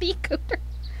zombie cooter.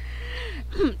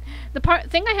 The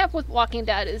thing I have with Walking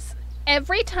Dead is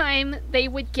every time they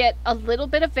would get a little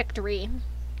bit of victory,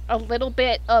 a little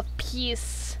bit of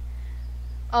peace,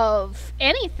 of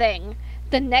anything,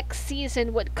 the next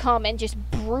season would come and just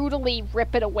brutally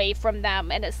rip it away from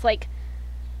them. And it's like,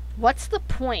 what's the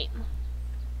point?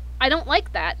 I don't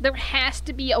like that. There has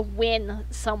to be a win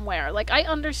somewhere. Like, I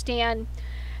understand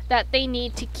that they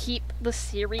need to keep the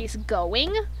series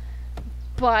going,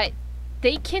 but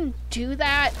they can do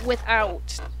that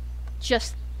without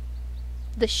just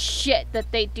the shit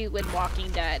that they do in Walking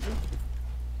Dead.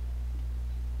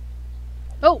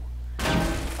 Oh!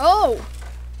 Oh!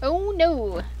 Oh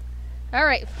no!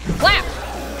 Alright, flap!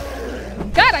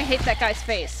 God, I hate that guy's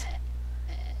face.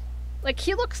 Like,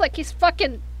 he looks like he's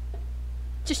fucking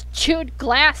just chewed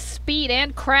glass, speed,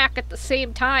 and crack at the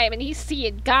same time, and he's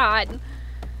seeing God.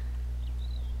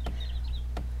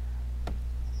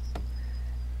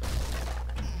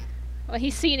 Well,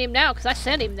 he's seeing him now because I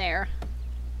sent him there.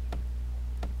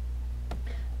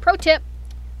 Pro tip.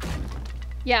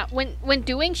 Yeah, when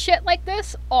doing shit like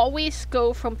this, always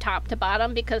go from top to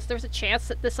bottom because there's a chance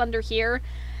that this under here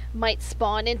might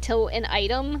spawn into an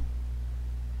item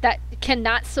that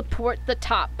cannot support the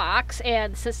top box,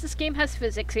 and since this game has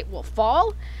physics, it will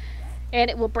fall and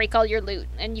it will break all your loot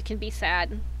and you can be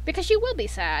sad. Because you will be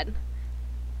sad.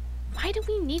 Why do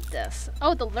we need this?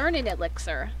 Oh, the learning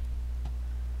elixir.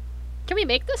 Can we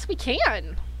make this? We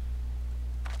can.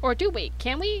 Or do we?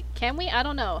 Can we? Can we? I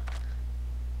don't know.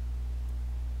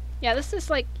 Yeah, this is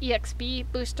like EXP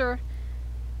booster.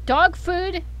 Dog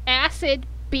food, acid,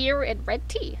 beer, and red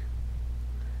tea.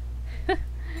 We're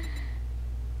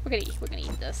gonna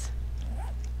eat this.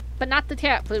 But not the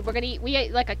cat food. We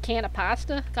ate like a can of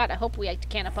pasta. God, I hope we ate the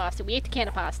can of pasta. We ate the can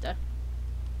of pasta.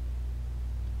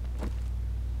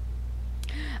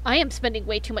 I am spending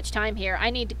way too much time here.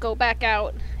 I need to go back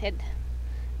out and...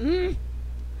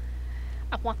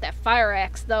 I want that fire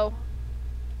axe, though.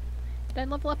 Did I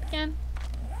level up again?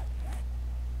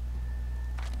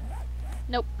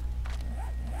 Nope.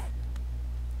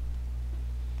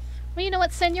 Well, you know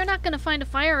what, Sin? You're not gonna find a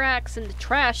fire axe in the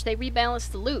trash. They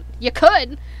rebalanced the loot. You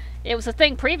could! It was a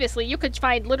thing previously. You could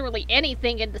find literally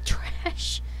anything in the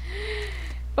trash.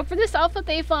 But for this alpha,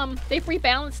 they've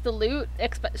rebalanced the loot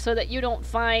so that you don't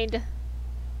find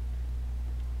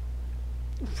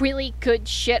really good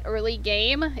shit early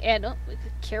game. And we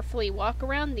could carefully walk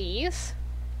around these.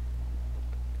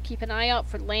 Keep an eye out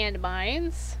for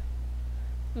landmines.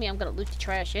 I mean, I'm gonna loot the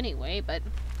trash anyway, but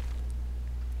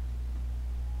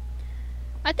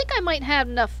I think I might have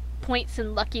enough points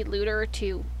in Lucky Looter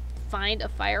to find a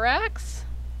fire axe.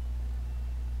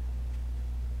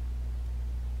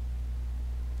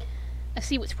 I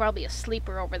see what's probably a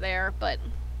sleeper over there, but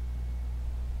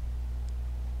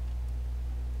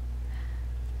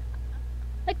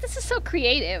like, this is so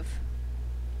creative.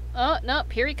 Oh,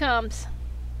 nope, here he comes.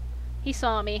 He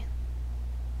saw me.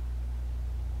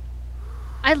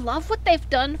 I love what they've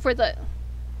done for the...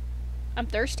 I'm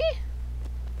thirsty?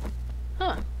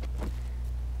 Huh.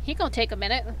 He gonna take a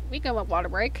minute. We go a water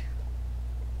break.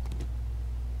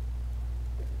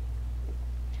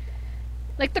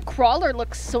 Like, the crawler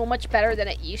looks so much better than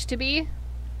it used to be.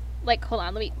 Like, hold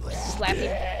on, let me slap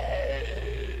you.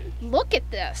 Look at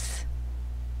this.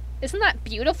 Isn't that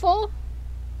beautiful?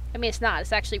 I mean, it's not.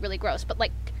 It's actually really gross. But,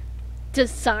 like,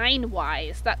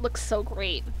 design-wise, that looks so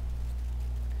great.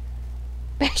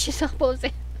 Bash his elbows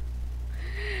in.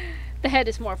 The head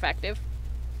is more effective.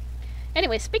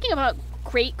 Anyway, speaking about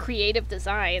great creative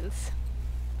designs,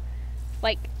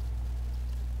 like,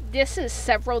 this is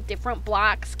several different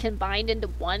blocks combined into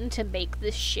one to make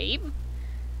this shape.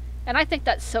 And I think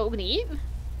that's so neat.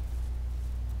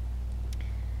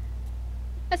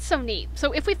 That's so neat.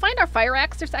 So if we find our fire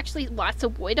axe, there's actually lots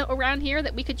of wood around here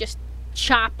that we could just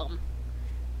chop them.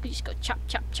 We just go chop,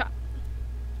 chop, chop.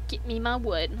 Get me my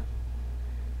wood.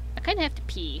 I kind of have to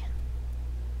pee.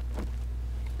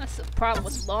 That's the problem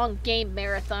with long game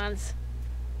marathons.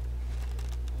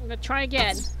 I'm gonna try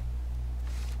again.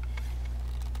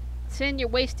 Sin, you're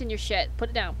wasting your shit.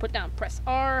 Put it down, put it down. Press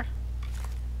R.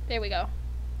 There we go.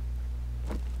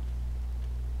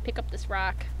 Pick up this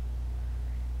rock.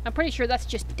 I'm pretty sure that's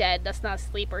just dead. That's not a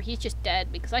sleeper. He's just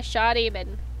dead because I shot him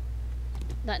and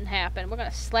nothing happened. We're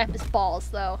gonna slap his balls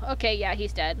though. Okay, yeah,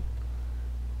 he's dead.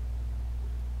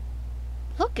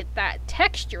 Look at that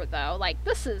texture though. Like,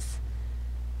 this is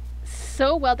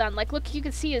so well done. Like, look, you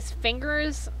can see his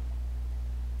fingers.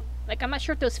 Like, I'm not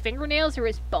sure if those fingernails or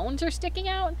his bones are sticking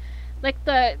out. Like,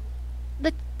 the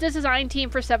design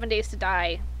team for 7 Days to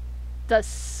Die does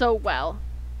so well.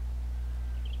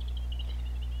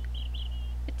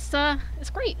 It's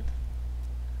great.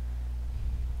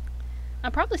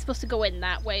 I'm probably supposed to go in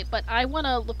that way, but I want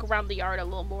to look around the yard a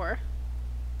little more.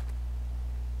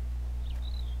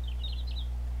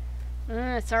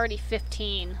 It's already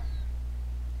 15.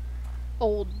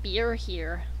 Old beer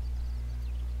here.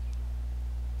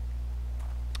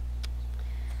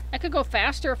 I could go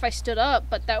faster if I stood up,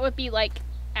 but that would be like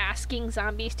asking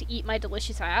zombies to eat my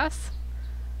delicious ass.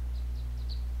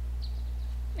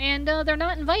 And they're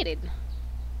not invited.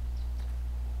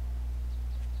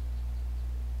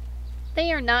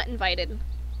 They are not invited.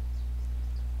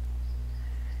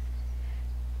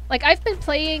 Like, I've been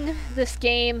playing this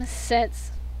game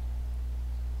since...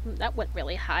 That went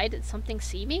really high. Did something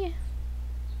see me?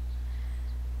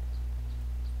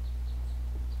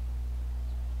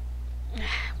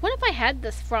 What have I had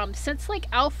this from? Since, like,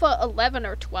 Alpha 11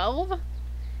 or 12?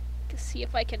 Let's see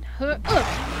if I can...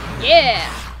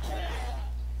 Yeah!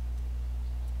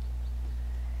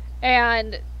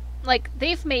 And... like,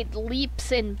 they've made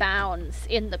leaps and bounds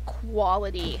in the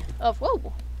quality of...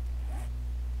 Whoa!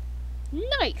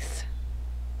 Nice!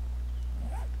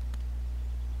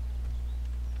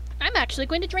 I'm actually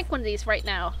going to drink one of these right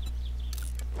now.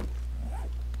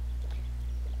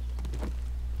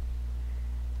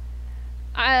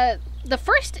 The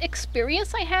first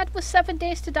experience I had with 7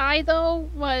 Days to Die, though,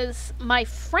 was my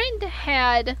friend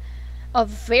had a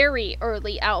very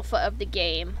early alpha of the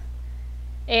game.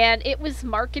 And it was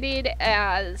marketed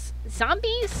as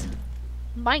Zombies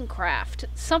Minecraft,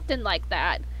 something like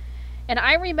that. And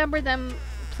I remember them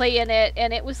playing it,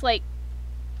 and it was like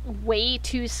way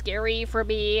too scary for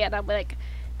me. And I'm like,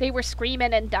 they were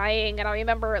screaming and dying, and I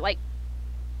remember like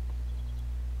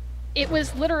it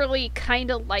was literally kind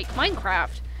of like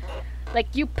Minecraft.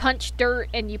 Like, you punch dirt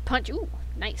and you punch, ooh,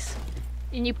 nice.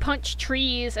 And you punch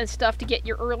trees and stuff to get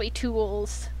your early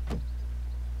tools.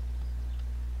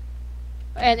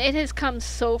 And it has come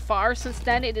so far since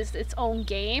then. It is its own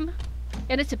game.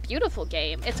 And it's a beautiful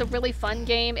game. It's a really fun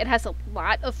game. It has a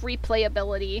lot of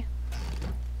replayability.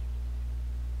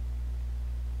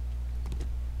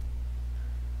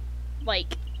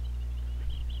 Like,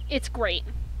 it's great.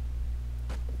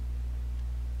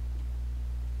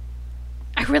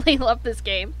 I really love this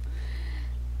game.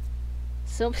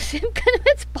 So,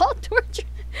 it's ball torture.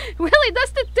 Really,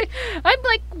 that's the thing. I'm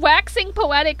like waxing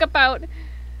poetic about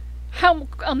how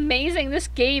amazing this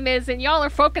game is, and y'all are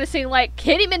focusing like,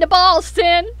 hit him in the balls,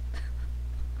 Sin!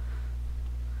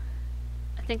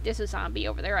 I think there's a zombie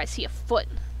over there. I see a foot.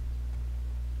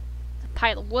 A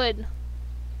pile of wood.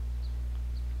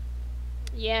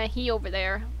 Yeah, he over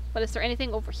there. But is there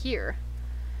anything over here?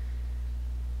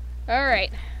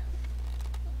 Alright.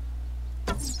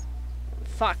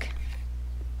 Fuck.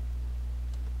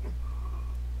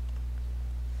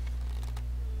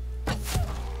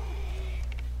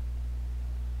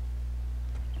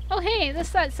 Oh hey, this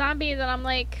is that zombie that I'm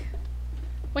like,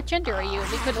 what gender are you?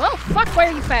 We could, oh fuck, why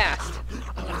are you fast?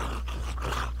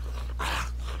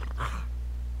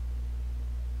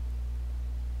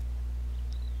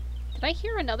 Did I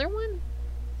hear another one?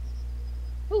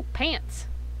 Ooh, pants.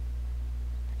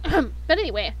 But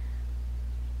anyway,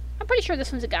 I'm pretty sure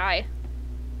this one's a guy.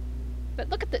 But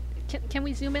look at the... Can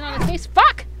we zoom in on his face?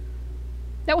 Fuck!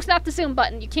 That was not the zoom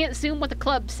button. You can't zoom with a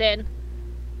club, Sin.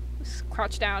 Just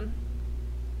crouch down.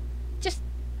 Just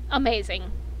amazing.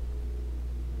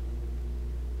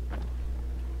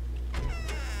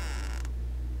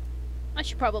 I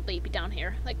should probably be down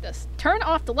here, like this. Turn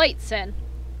off the lights, Sin.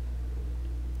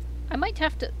 I might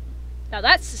have to... Now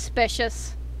that's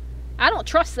suspicious. I don't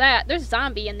trust that. There's a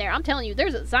zombie in there. I'm telling you,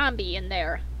 there's a zombie in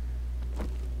there.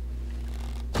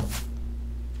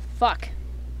 Fuck.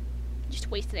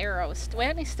 Just wasted arrows. Do I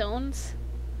have any stones?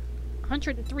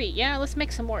 103. Yeah, let's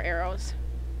make some more arrows.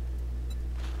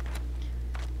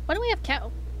 Why do we have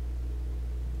cow?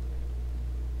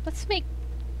 Let's make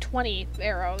 20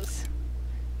 arrows.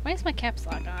 Why is my caps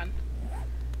lock on?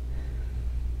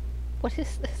 What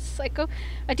is this, psycho?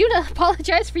 I do not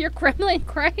apologize for your criminal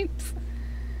crimes.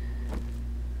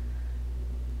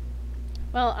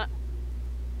 Well,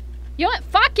 you know what?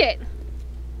 Fuck it!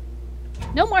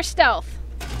 No more stealth.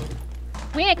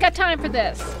 We ain't got time for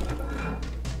this.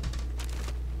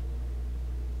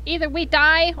 Either we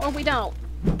die or we don't.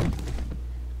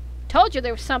 Told you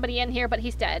there was somebody in here, but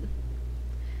he's dead.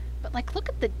 But, like, look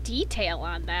at the detail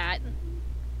on that.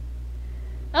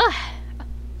 Ugh.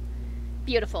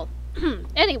 Beautiful.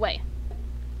 Anyway.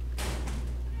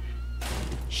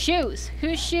 Shoes.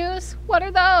 Whose shoes? What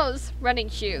are those? Running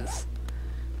shoes.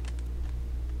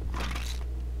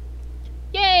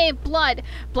 Yay, blood.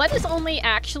 Blood is only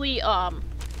actually,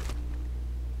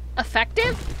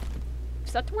 effective?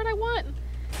 Is that the word I want?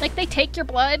 Like, they take your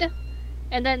blood,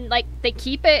 and then, like, they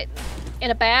keep it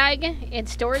in a bag, in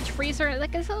storage freezer.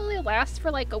 Like, it only lasts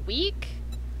for, like, a week.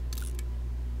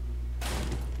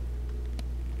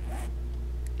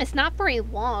 It's not very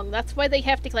long. That's why they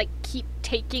have to, like, keep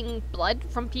taking blood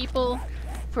from people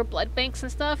for blood banks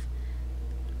and stuff.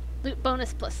 Loot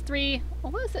bonus +3.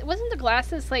 What was it? Wasn't the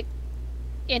glasses, like,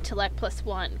 intellect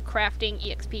 +1? Crafting,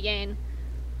 EXP gain.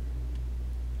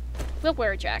 We'll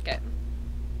wear a jacket.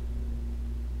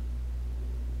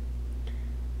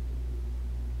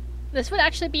 This would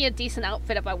actually be a decent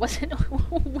outfit if I wasn't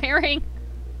wearing...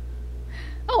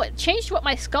 Oh, it changed what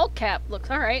my skull cap looks.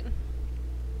 Alright.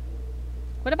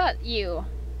 What about you?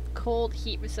 Cold,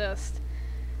 heat resist.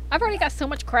 I've already got so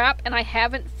much crap, and I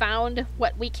haven't found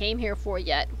what we came here for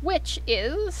yet, which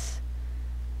is...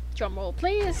 Drum roll,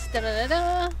 please. Da da da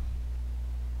da.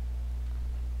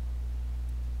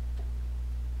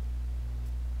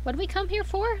 What did we come here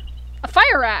for? A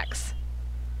fire axe!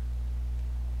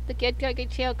 The good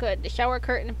tail good. The shower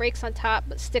curtain breaks on top,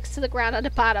 but sticks to the ground on the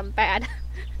bottom. Bad.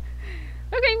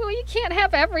 Okay, well, you can't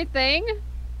have everything.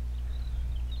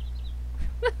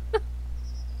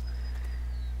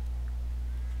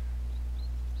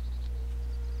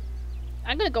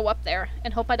 I'm gonna go up there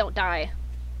and hope I don't die.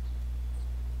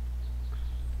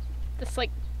 That's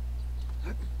like...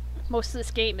 most of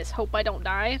this game is hope I don't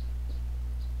die.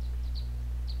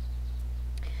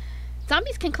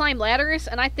 Zombies can climb ladders,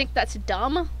 and I think that's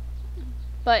dumb.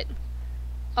 But...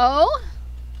 Oh?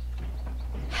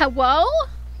 Hello?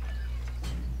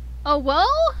 Oh, whoa?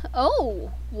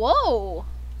 Oh, whoa.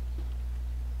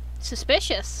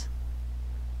 Suspicious.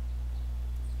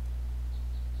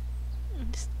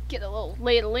 Just get a little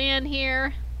lay of the land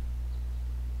here.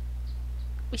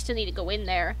 We still need to go in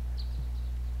there.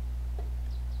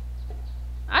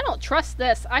 I don't trust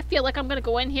this. I feel like I'm gonna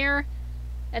go in here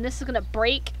and this is gonna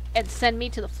break and send me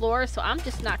to the floor, so I'm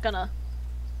just not gonna...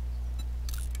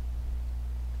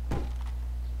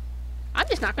 I'm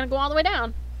just not gonna go all the way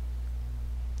down.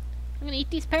 I'm gonna eat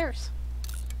these pears.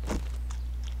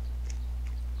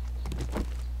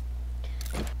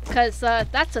 Because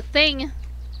that's a thing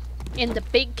in the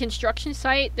big construction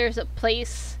site. There's a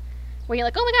place where you're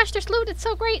like, oh my gosh, there's loot, it's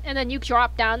so great, and then you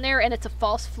drop down there and it's a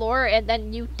false floor and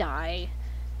then you die.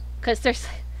 Because there's...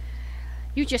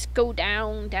 You just go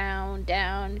down, down,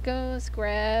 down goes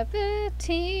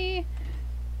gravity.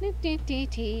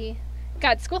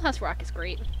 God, Schoolhouse Rock is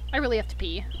great. I really have to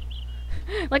pee.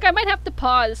 Like, I might have to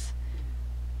pause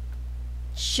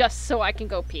just so I can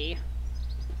go pee.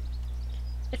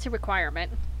 It's a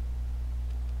requirement.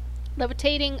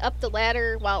 Levitating up the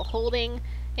ladder while holding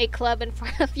a club in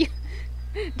front of you.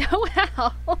 No,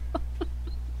 how?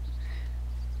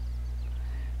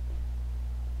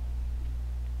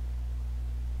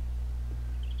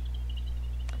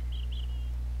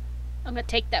 I'm gonna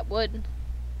take that wood.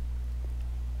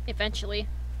 Eventually.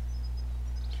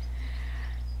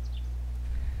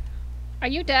 Are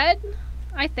you dead?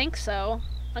 I think so.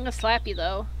 I'm gonna slap you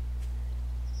though.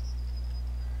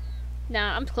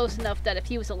 Nah, I'm close enough that if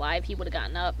he was alive, he would have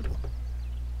gotten up.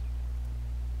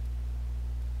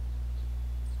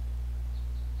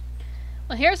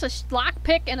 Well, here's a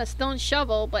lockpick and a stone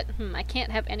shovel, but I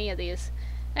can't have any of these.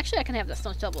 Actually, I can have the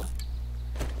stone shovel.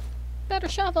 Better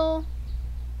shovel.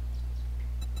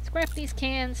 Scrap these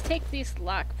cans, take these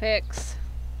lockpicks.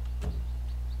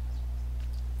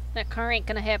 That car ain't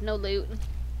gonna have no loot.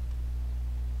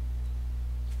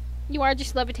 You are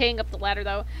just levitating up the ladder,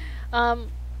 though. Oh,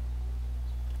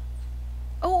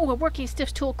 a working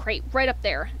stiff tool crate right up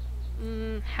there.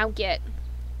 How get?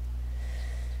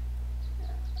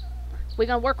 We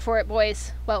gonna work for it,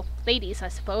 boys. Well, ladies, I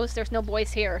suppose. There's no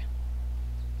boys here.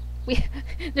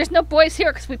 There's no boys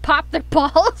here because we popped their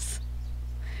balls.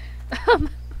 I'm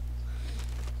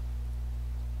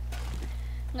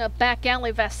gonna back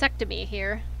alley vasectomy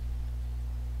here.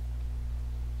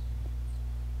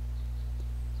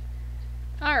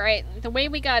 Alright, the way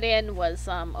we got in was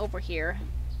over here.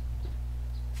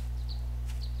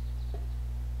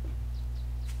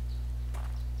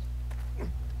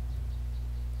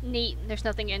 Neat, there's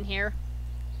nothing in here.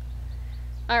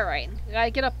 Alright, gotta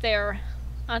get up there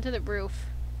onto the roof.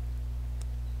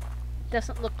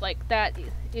 Doesn't look like that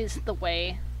is the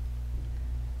way.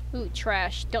 Ooh,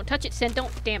 trash. Don't touch it, Sin.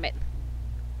 Don't. Damn it.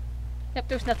 Yep,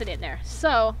 there's nothing in there.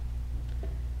 So.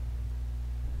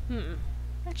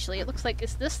 Actually, it looks like,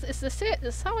 is this it? Is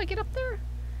this how I get up there?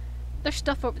 There's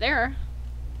stuff over there.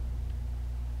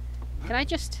 Can I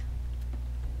just...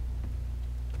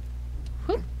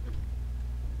 Whoop.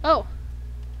 Oh.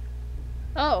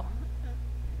 Oh.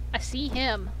 I see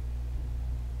him.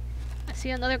 I see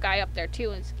another guy up there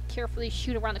too, and carefully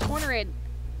shoot around the corner and...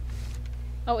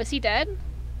 Oh, is he dead?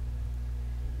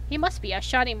 He must be. I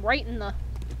shot him right in the...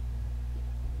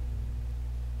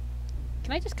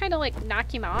 Can I just kind of like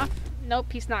knock him off?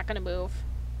 Nope, he's not gonna move.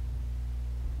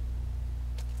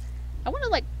 I want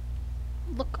to like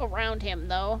look around him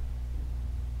though.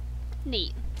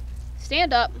 Neat.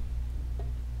 Stand up.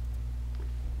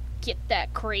 Get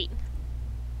that crate.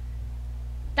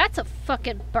 That's a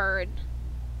fucking bird.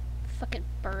 Fucking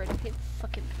bird.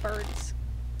 Fucking birds.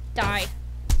 Die.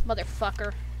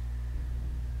 Motherfucker.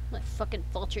 Like fucking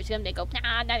vultures. They go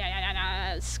nah, nah, nah, nah,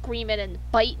 nah, screaming and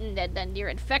biting, and then you're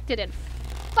infected and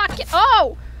fucking...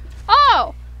 Oh!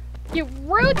 Oh! You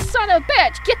rude son of a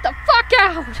bitch! Get the fuck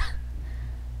out!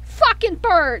 Fucking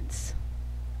birds!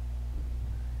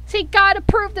 See, God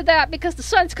approved of that because the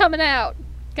sun's coming out.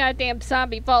 Goddamn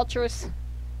zombie vultures.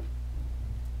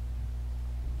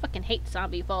 Fucking hate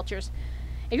zombie vultures.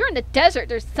 If you're in the desert,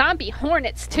 there's zombie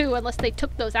hornets too, unless they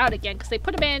took those out again, because they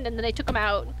put them in and then they took them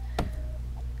out.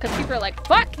 Because people are like,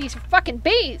 fuck, these are fucking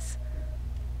bees!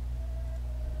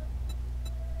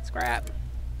 Scrap.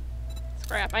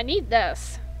 Scrap. I need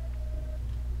this.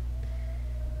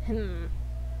 I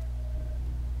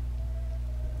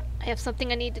have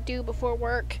something I need to do before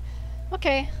work.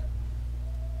 Okay.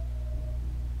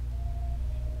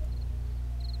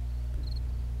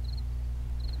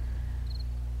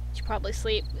 Should probably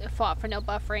sleep. Fought for no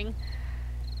buffering.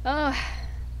 We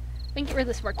can get rid of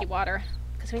this murky water.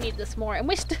 Because we need this more. And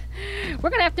we're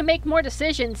gonna have to make more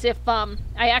decisions if I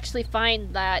actually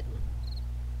find that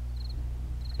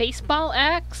baseball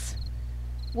axe,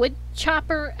 wood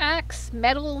chopper axe,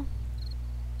 metal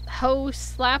hoe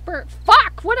slapper.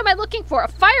 Fuck! What am I looking for? A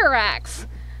fire axe!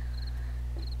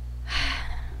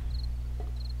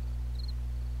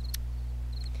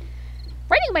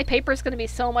 Writing my paper is going to be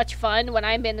so much fun when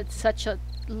I'm in such a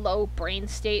low brain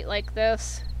state like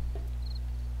this.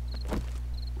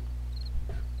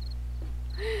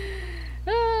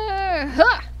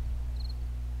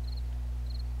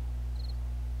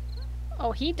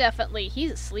 Oh, he's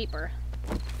a sleeper.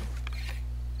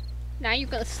 Now you're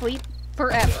gonna sleep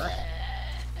forever.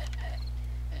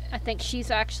 I think she's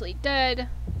actually dead.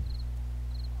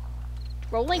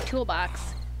 Rolling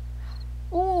toolbox.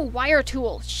 Ooh, wire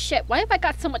tool. Shit, why have I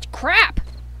got so much crap?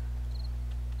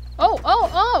 Oh.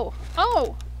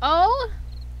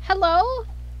 Hello?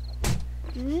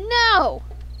 No!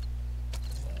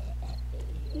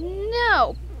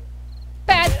 No!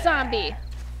 Bad zombie!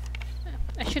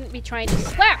 I shouldn't be trying to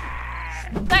slap!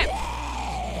 Slap!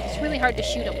 It's really hard to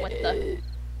shoot him with the...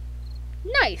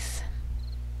 Nice!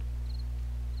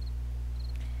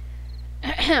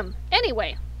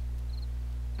 Anyway.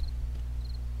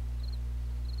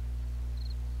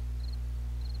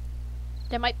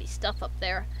 There might be stuff up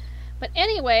there. But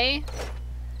anyway...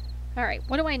 Alright,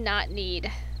 what do I not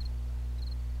need?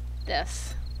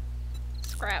 This.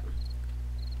 Scrap.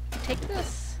 Take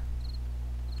this.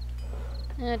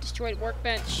 Destroyed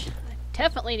workbench. I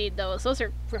definitely need those. Those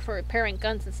are for repairing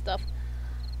guns and stuff.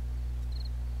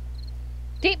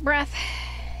 Deep breath.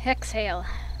 Exhale.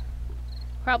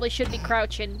 Probably should be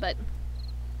crouching, but...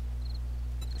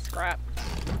 Scrap.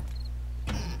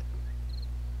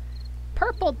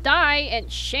 purple dye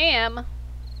and sham.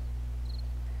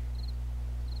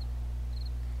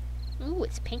 Ooh,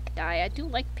 it's pink dye. I do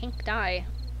like pink dye.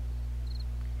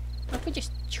 What if we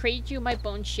just trade you my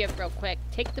bone shiv real quick?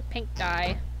 Take the pink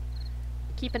dye.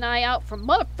 Keep an eye out for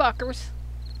motherfuckers.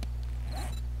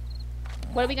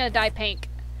 What are we gonna dye pink?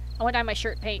 I wanna dye my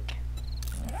shirt pink.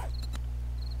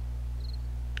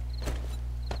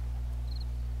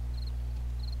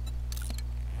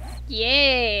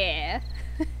 Yeah!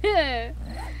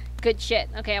 Good shit.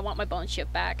 Okay, I want my bone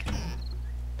shiv back.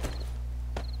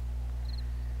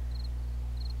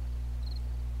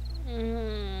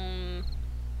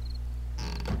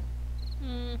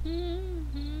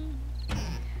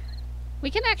 We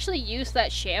can actually use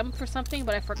that sham for something,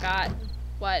 but I forgot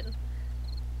what.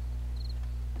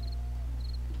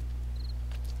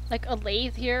 Like a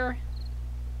lathe here.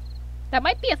 That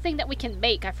might be a thing that we can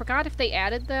make. I forgot if they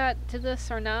added that to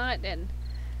this or not, and...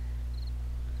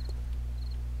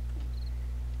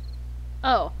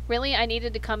 Oh, really? I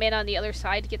needed to come in on the other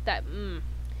side to get that...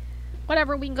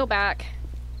 Whatever, we can go back.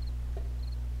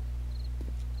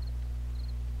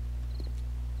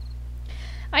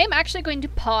 I am actually going to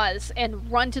pause and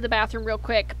run to the bathroom real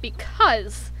quick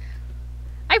because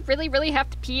I really, really have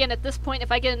to pee, and at this point,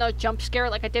 if I get another jump scare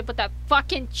like I did with that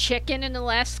fucking chicken in the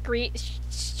last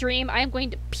stream, I am going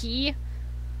to pee.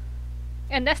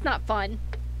 And that's not fun.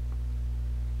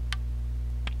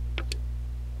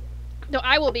 No,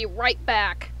 I will be right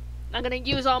back. I'm gonna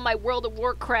use all my World of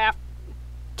Warcraft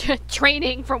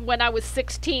training from when I was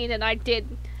 16 and I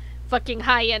did fucking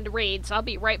high-end raids. I'll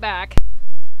be right back.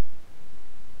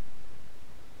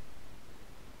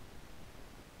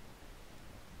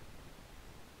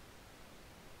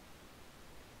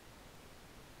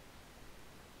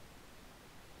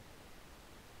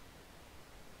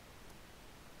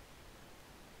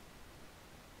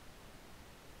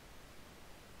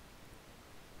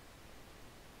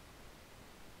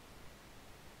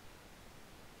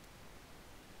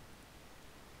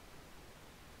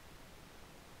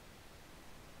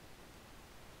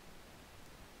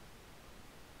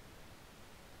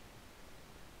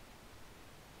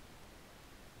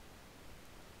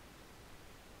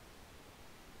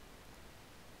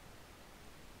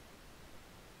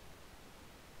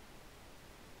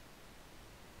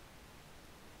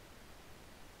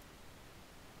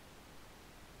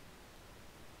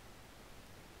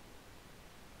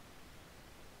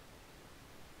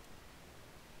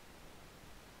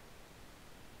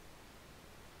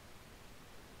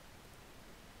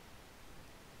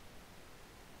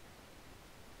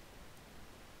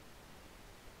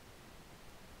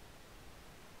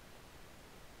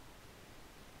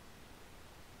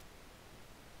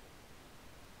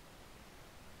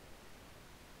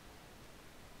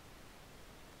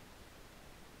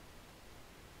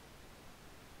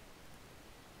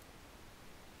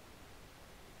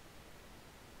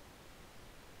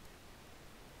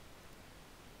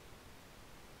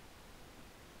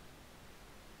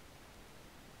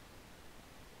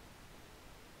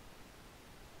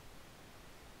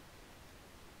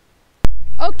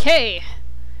 Okay.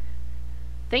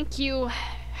 Thank you,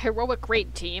 Heroic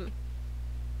Raid Team.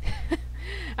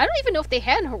 I don't even know if they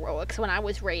had heroics when I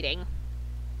was raiding.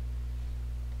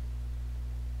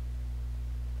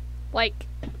 Like...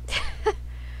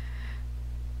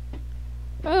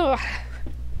 Ugh.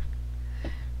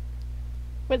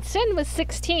 When Sin was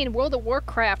 16, World of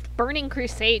Warcraft Burning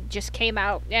Crusade just came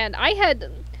out, and I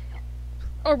had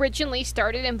originally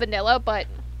started in vanilla, but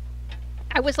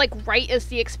I was like right as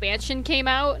the expansion came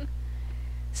out,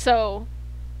 so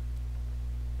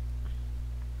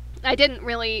I couldn't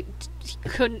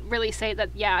really say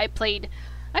that, yeah, I played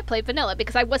vanilla,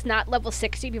 because I was not level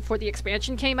 60 before the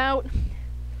expansion came out.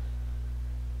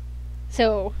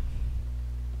 So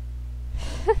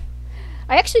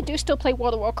I actually do still play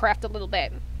World of Warcraft a little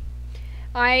bit.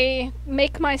 I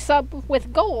make my sub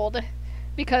with gold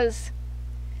because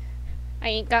I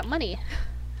ain't got money.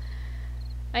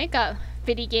 I ain't got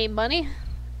video game money.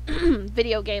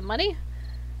 Video game money.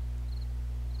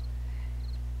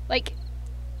 Like,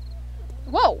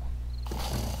 whoa.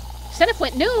 Senef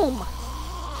went Noom.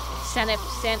 Senef.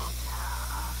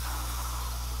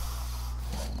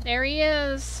 There he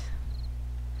is.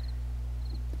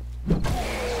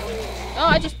 Oh,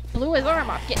 I just blew his arm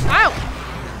off. Get out!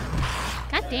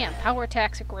 God damn, power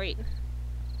attacks are great.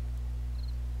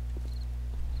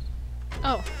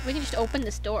 Oh, we can just open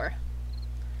this door.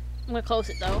 I'm gonna close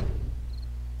it though.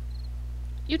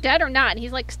 You dead or not?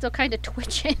 He's like still kind of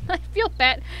twitching. I feel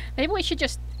bad. Maybe we should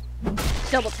just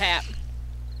double tap.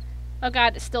 Oh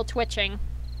god, it's still twitching.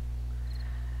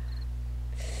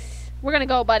 We're gonna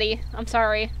go, buddy. I'm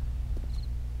sorry.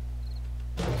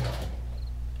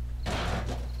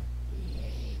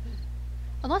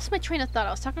 I lost my train of thought.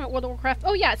 I was talking about World of Warcraft.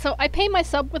 Oh yeah, so I pay my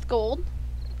sub with gold.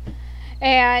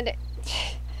 And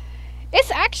it's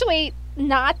actually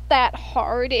not that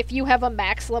hard if you have a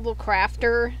max level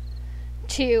crafter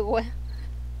to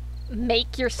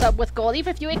make your sub with gold.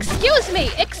 Even if you, excuse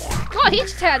me, oh, he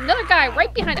just had another guy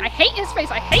right behind. I hate his face.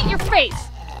 I hate your face.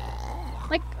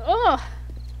 Like, ugh.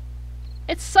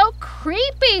 It's so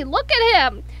creepy. Look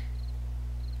at him.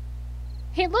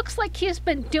 He looks like he's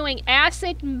been doing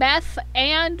acid, meth,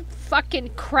 and fucking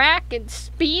crack and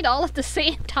speed all at the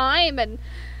same time. And,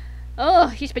 oh,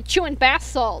 he's been chewing bath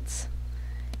salts.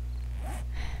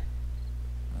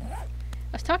 I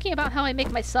was talking about how I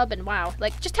make my sub in WoW.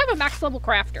 Like, just have a max level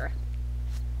crafter.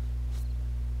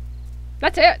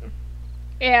 That's it.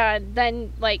 And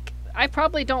then, like, I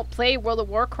probably don't play World of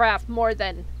Warcraft more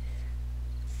than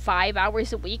 5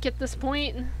 hours a week at this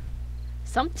point.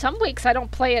 Some weeks I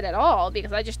don't play it at all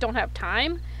because I just don't have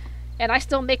time. And I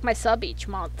still make my sub each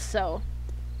month, so...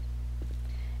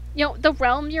 You know, the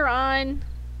realm you're on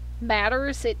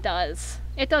matters. It does.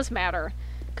 It does matter.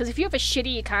 Because if you have a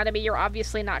shitty economy, you're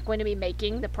obviously not going to be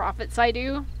making the profits I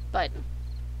do. But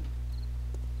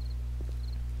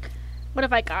what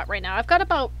have I got right now? I've got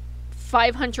about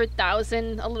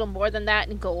 500,000, a little more than that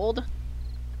in gold.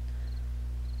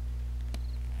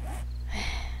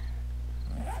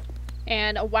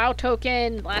 And a WoW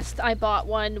token, last I bought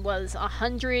one, was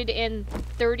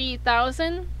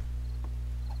 130,000.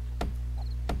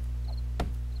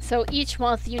 So each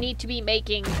month you need to be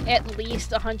making at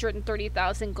least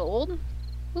 130,000 gold.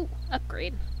 Ooh,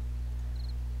 upgrade.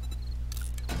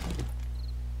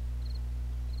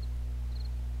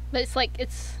 But it's like,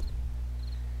 it's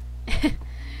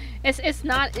it's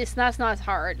not as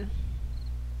hard.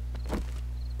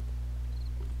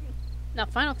 Now,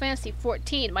 Final Fantasy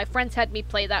XIV, my friends had me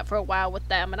play that for a while with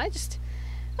them, and I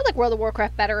like World of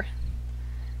Warcraft better.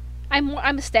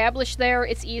 I'm established there,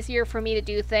 it's easier for me to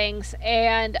do things,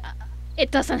 and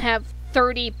it doesn't have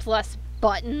 30 plus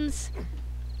buttons.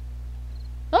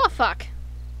 Oh, fuck.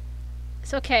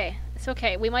 It's okay. It's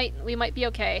okay. We might be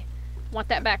okay. I want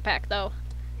that backpack, though.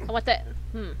 I want that...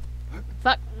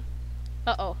 Fuck.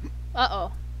 Uh-oh.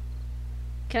 Uh-oh.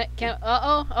 Can I...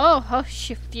 Uh-oh. Oh,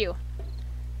 shit, phew.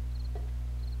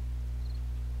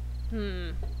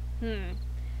 The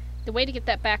way to get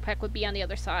that backpack would be on the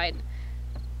other side.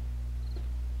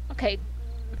 Okay.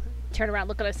 Turn around,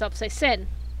 look at myself, say, Sin,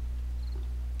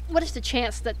 what is the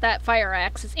chance that that fire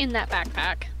axe is in that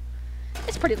backpack?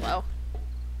 It's pretty low.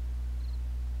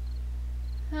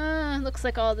 Looks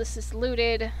like all this is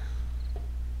looted.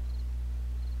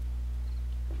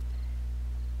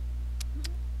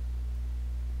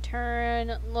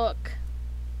 Turn, look.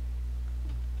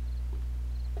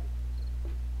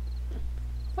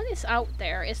 What is out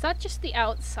there? Is that just the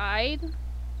outside?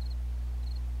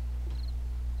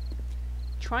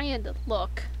 Trying to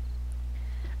look.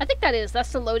 I think that is.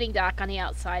 That's the loading dock on the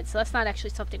outside, so that's not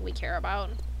actually something we care about.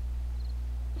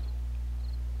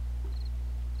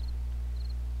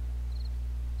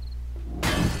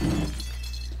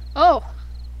 Oh!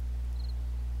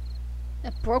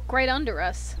 It broke right under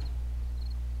us.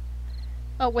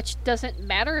 Oh, which doesn't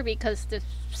matter because there's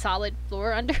solid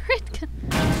floor under it.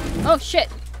 Oh, shit!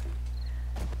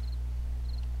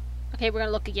 Okay, we're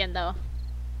gonna look again, though.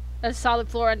 There's solid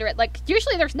floor under it. Like,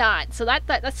 usually there's not, so that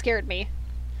scared me.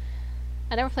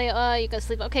 I never play... you go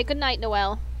sleep. Okay, good night,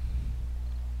 Noelle.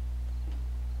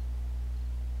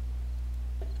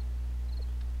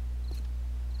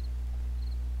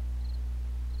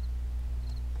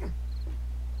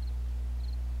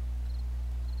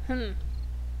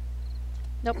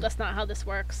 Nope, that's not how this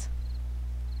works.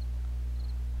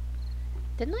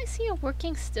 Didn't I see a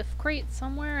working stiff crate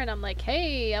somewhere? And I'm like,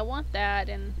 hey, I want that,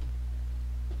 and...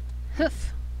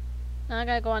 Hoof. Now I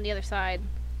gotta go on the other side.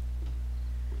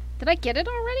 Did I get it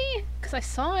already? Because I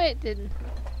saw it and...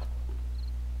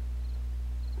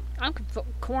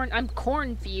 I'm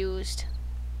corn-fused.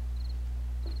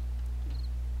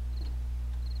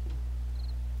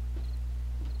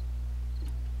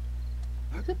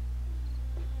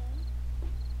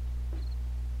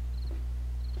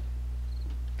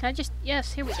 Can I just...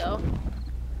 Yes, here we go.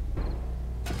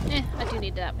 I do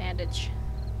need that bandage.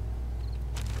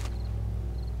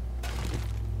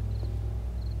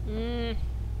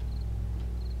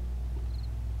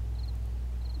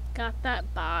 Got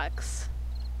that box.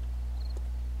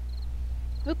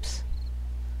 Oops.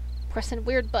 Pressing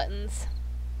weird buttons.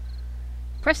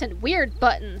 Pressing weird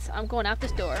buttons! I'm going out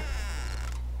this door.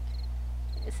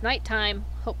 It's nighttime.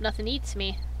 Hope nothing eats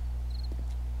me.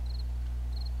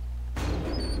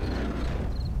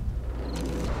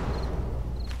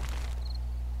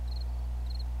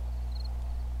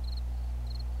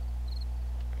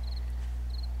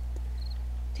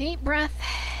 Deep breath.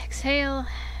 Exhale.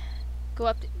 Go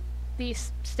up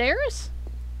these stairs?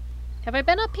 Have I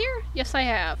been up here? Yes, I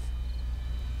have.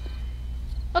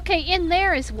 Okay, in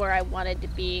there is where I wanted to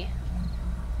be.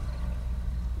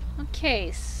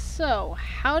 Okay, so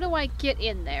how do I get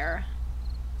in there?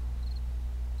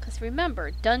 Because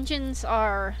remember, dungeons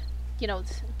are, you know,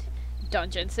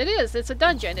 dungeons. It is. It's a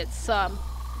dungeon. It's,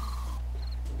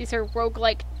 these are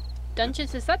roguelike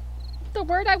dungeons. Is that the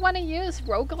word I want to use?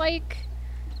 Roguelike?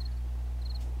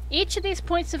 Each of these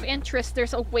points of interest,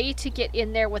 there's a way to get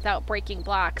in there without breaking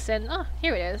blocks. And, oh,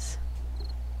 here it is.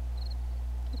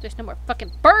 There's no more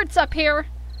fucking birds up here!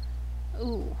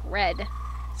 Ooh, red.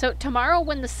 So tomorrow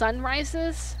when the sun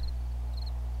rises,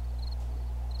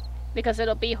 because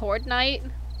it'll be Horde night,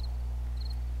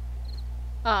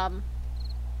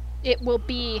 it will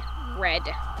be red.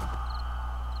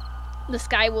 The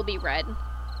sky will be red.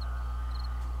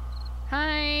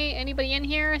 Hi, anybody in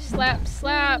here? Slap,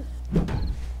 slap.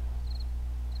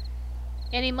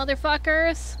 Any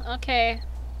motherfuckers? Okay.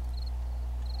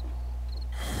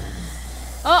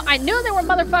 Oh, I knew there were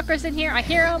motherfuckers in here. I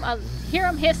hear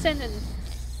them hissing and...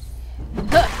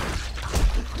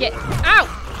 Get out!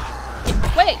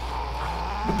 Get away!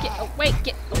 Get away!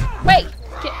 Get away!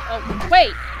 Get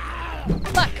away!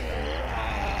 Fuck!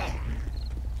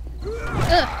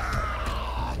 Ugh.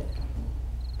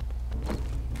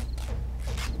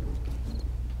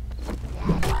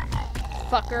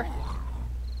 Fucker.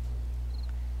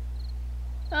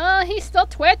 Oh, he's still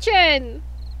twitching!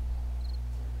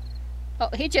 Oh,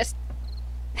 he just...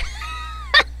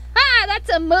 That's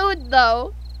a mood,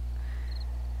 though!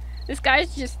 This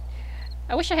guy's just...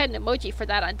 I wish I had an emoji for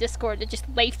that on Discord to just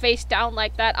lay face down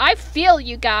like that. I feel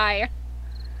you, guy!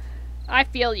 I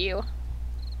feel you.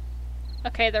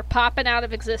 Okay, they're popping out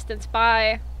of existence.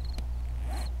 Bye.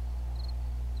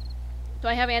 Do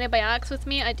I have antibiotics with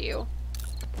me? I do.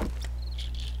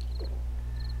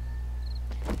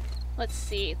 Let's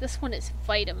see. This one is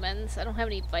vitamins. I don't have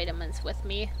any vitamins with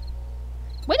me.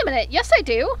 Wait a minute. Yes, I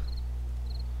do.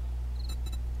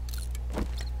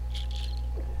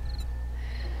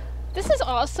 This is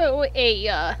also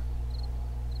a,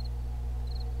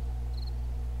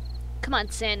 Come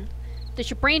on, Sin. Does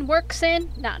your brain work,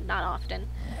 Sin? Not often.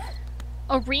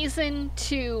 A reason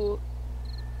to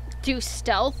do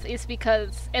stealth is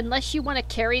because unless you want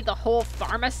to carry the whole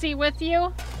pharmacy with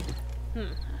you...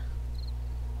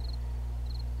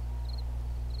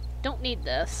 Don't need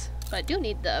this, but I do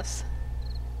need this.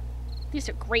 These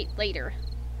are great later.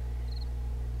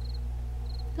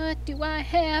 What do I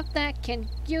have that can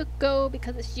you go?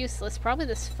 Because it's useless. Probably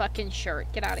this fucking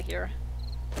shirt. Get out of here.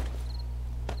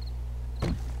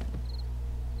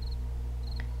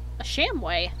 A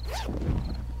Shamway.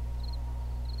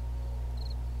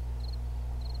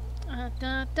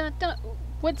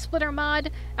 Wood splitter mod.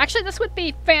 Actually, this would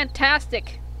be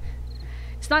fantastic.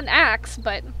 It's not an axe,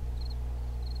 but...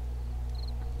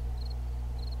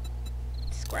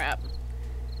 Scrap.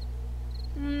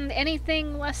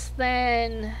 Anything less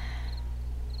than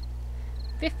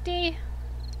 50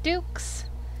 dukes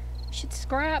should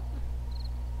scrap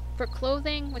for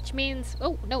clothing, which means...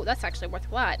 Oh, no, that's actually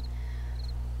worth a lot.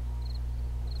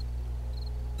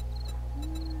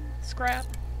 Scrap.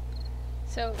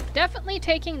 So, definitely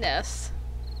taking this.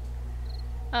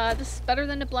 This is better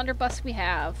than the blunderbuss we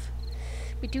have.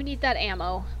 We do need that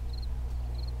ammo.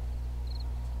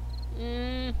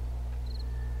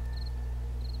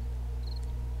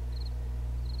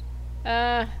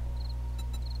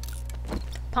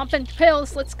 Pumping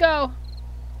pills, let's go.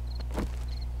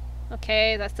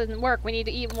 Okay, that doesn't work. We need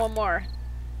to eat one more.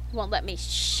 It won't let me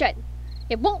shit.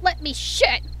 It won't let me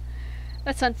shit!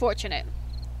 That's unfortunate.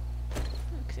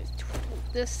 Okay,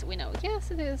 this we know. Yes,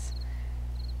 it is.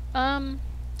 Yeah,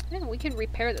 we can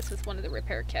repair this with one of the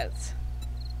repair kits.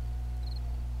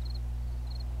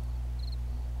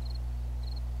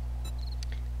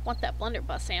 Want that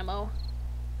blunderbuss ammo.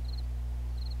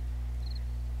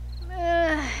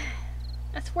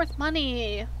 That's worth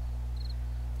money.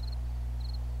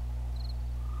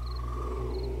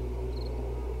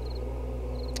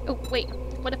 Oh, wait.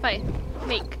 What if I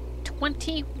make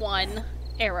 21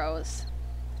 arrows?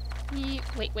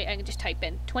 Wait, I can just type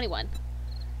in 21.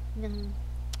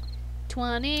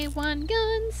 21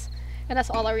 guns. And that's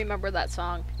all I remember of that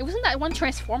song. It wasn't that one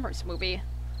Transformers movie.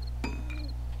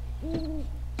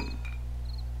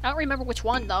 I don't remember which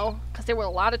one, though, because there were a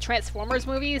lot of Transformers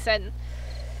movies, and...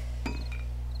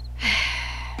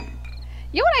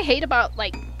 You know what I hate about,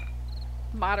 like,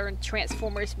 modern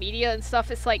Transformers media and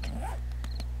stuff? It's like...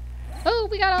 Oh,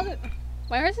 we got all the...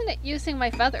 Why isn't it using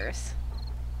my feathers?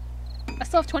 I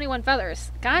still have 21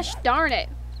 feathers. Gosh darn it.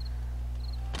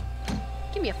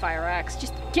 Give me a fire axe.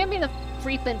 Just give me the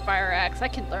freaking fire axe. I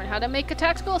can learn how to make a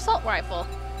tactical assault rifle.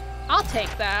 I'll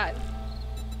take that.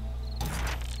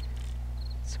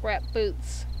 Scrap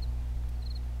boots.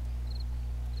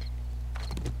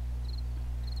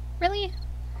 Really?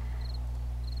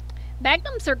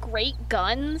 Magnums are great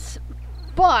guns,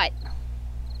 but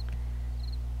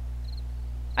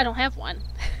I don't have one.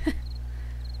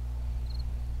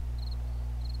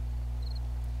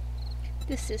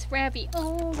 This is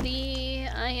ravioli.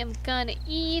 I am gonna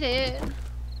eat it.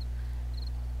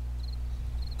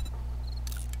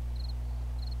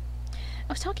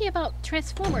 I was talking about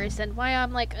Transformers and why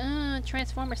I'm like,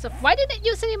 Transformers stuff. Why didn't it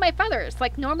use any of my feathers?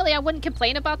 Like, normally I wouldn't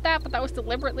complain about that, but that was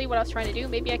deliberately what I was trying to do.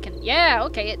 Maybe I can... Yeah,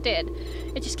 okay, it did.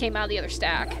 It just came out of the other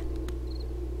stack.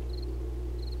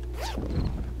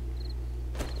 I'm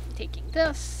taking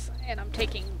this, and I'm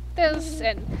taking this,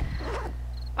 and...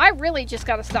 I really just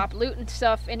gotta stop looting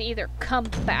stuff and either come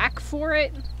back for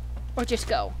it, or just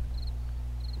go.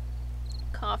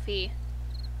 Coffee.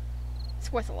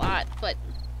 It's worth a lot, but...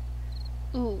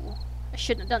 Ooh, I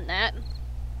shouldn't have done that.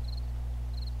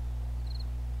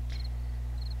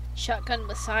 Shotgun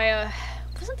Messiah.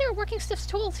 Wasn't there a Working Stiffs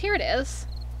tools? Here it is.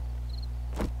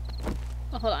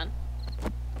 Oh, hold on.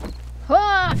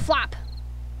 Ah, flop!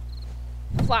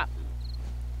 Flop.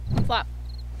 Flop.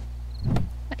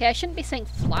 Okay, I shouldn't be saying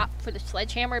flop for the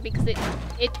sledgehammer because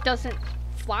it doesn't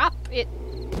flop, it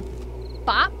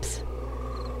bops.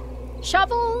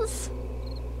 Shovels!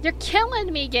 You're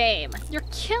killing me, game! You're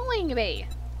killing me!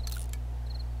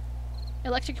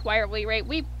 Electric wire rate.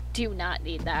 We do not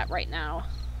need that right now.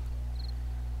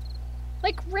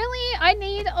 Like, really? I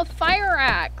need a fire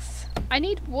axe. I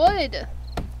need wood.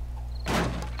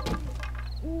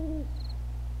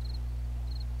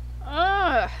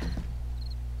 Ugh.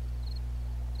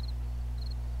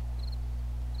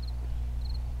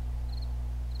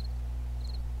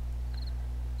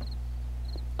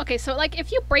 Okay, so, like,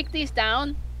 if you break these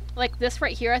down, like this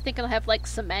right here, I think it'll have, like,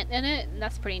 cement in it, and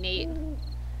that's pretty neat.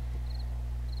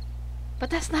 But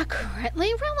that's not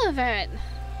currently relevant.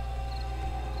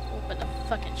 Open the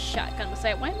fucking shotgun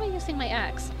Messiah. Why am I using my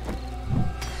axe?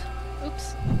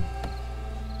 Oops.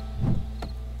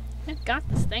 I've got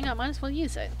this thing, I might as well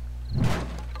use it.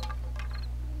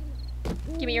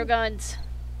 Give me your guns.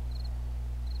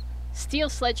 Steel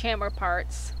sledgehammer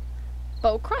parts.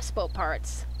 Bow crossbow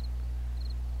parts.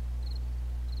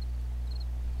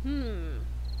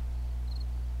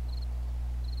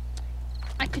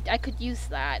 I could use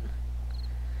that.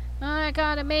 I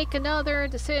gotta make another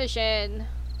decision.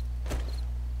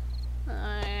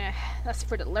 That's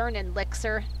for the learning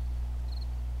elixir.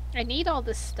 I need all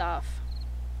this stuff.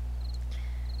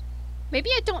 Maybe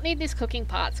I don't need these cooking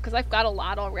pots because I've got a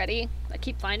lot already. I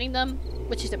keep finding them,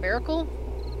 which is a miracle.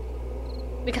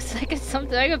 Because like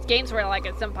I have games where like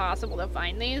it's impossible to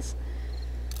find these.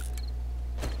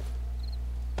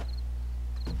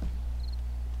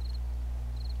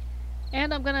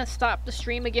 And I'm gonna stop the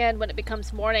stream again when it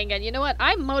becomes morning, and you know what?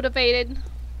 I'm motivated.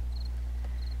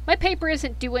 My paper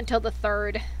isn't due until the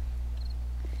 3rd.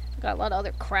 I've got a lot of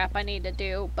other crap I need to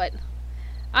do, but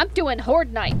I'm doing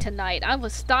Horde Night tonight. I will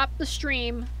stop the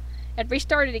stream and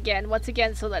restart it again, once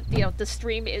again, so that, you know, the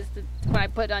stream is, when I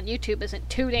put it on YouTube, isn't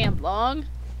too damn long.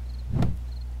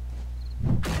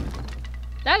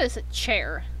 That is a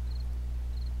chair.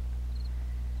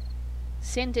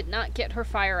 Sin did not get her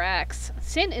fire axe.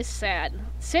 Sin is sad.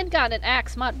 Sin got an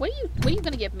axe mod. What are you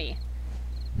gonna give me?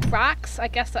 Rocks? I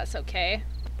guess that's okay.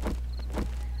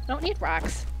 I don't need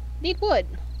rocks. Need wood.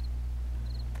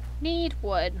 Need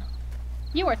wood.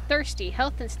 You are thirsty.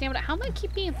 Health and stamina. How am I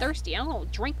keep being thirsty? I don't know.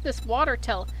 Drink this water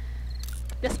till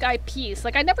this guy pees.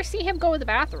 Like, I never see him go to the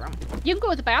bathroom. You can go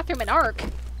to the bathroom in Ark.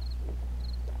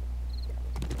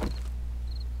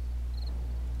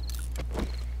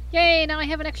 Yay, now I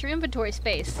have an extra inventory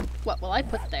space. What will I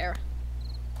put there?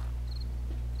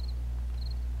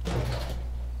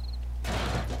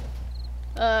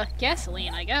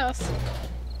 Gasoline, I guess.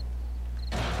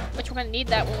 Which we're gonna need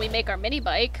that when we make our mini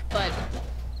bike, but...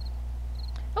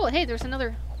 Oh, hey, there's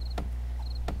another...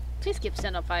 Please give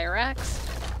Sin a fire axe.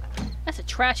 That's a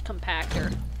trash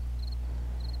compactor.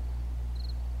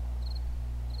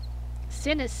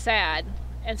 Sin is sad.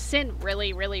 And Sin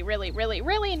really, really, really, really,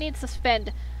 really needs to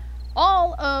spend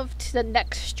all of the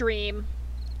next stream,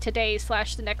 today /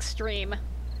 the next stream,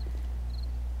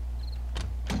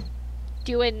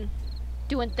 doing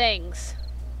things.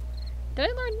 Did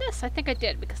I learn this? I think I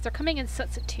did, because they're coming in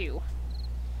sets of 2.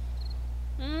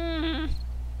 I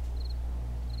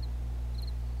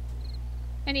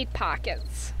need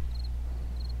pockets.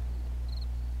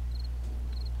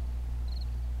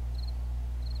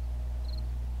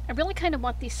 I really kind of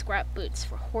want these scrap boots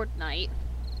for Horde Night.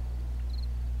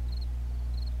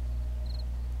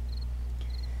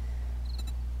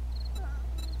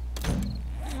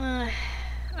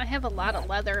 I have a lot of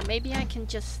leather. Maybe I can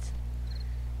just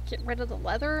get rid of the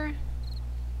leather?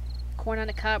 Corn on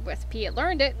the cob recipe. I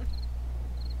learned it.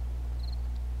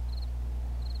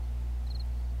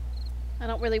 I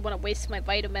don't really want to waste my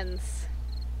vitamins.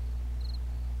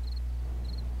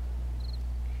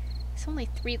 It's only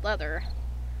 3 leather.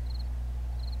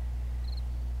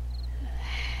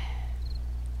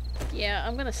 Yeah,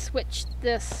 I'm gonna switch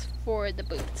this for the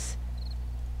boots.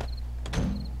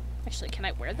 Actually, can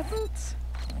I wear the boots?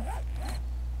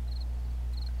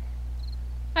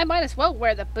 I might as well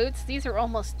wear the boots. These are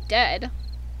almost dead.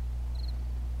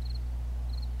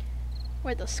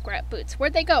 Where'd those scrap boots?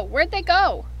 Where'd they go? Where'd they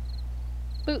go?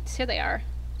 Boots, here they are.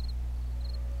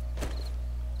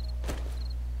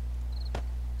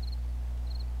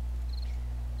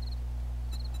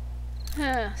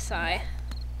 Sigh.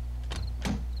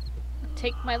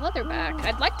 Take my leather back.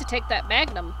 I'd like to take that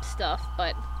Magnum stuff,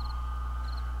 but...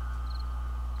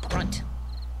 Grunt.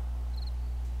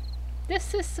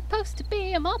 This is supposed to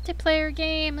be a multiplayer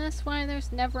game, that's why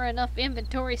there's never enough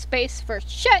inventory space for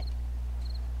shit!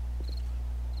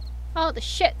 All the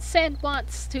shit Sin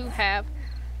wants to have.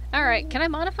 Alright, can I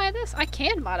modify this? I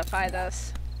can modify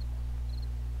this.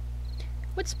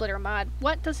 Wood splitter mod.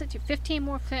 What does it do? 15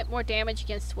 more damage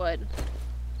against wood.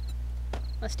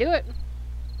 Let's do it.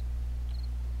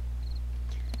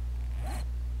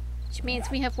 Which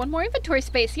means we have 1 more inventory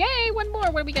space. Yay! 1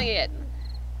 more! What are we gonna get?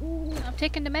 I'm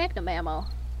taking the Magnum ammo.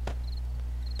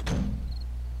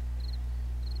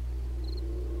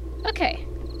 Okay.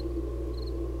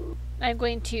 I'm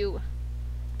going to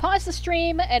pause the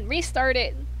stream and restart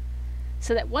it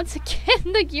so that once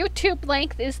again the YouTube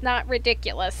length is not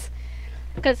ridiculous.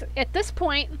 Because at this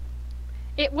point,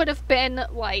 it would have been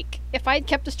like, if I'd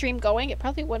kept the stream going, it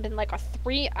probably would have been like a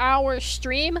 3-hour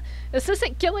stream. This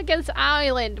isn't Gilligan's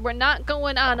Island. We're not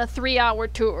going on a 3-hour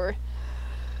tour.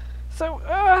 So,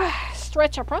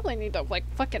 stretch, I probably need to, like,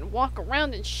 fucking walk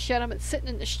around and shit. I've been sitting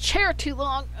in this chair too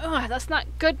long. That's not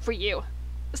good for you.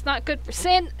 It's not good for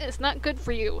Sin. It's not good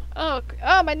for you. Oh,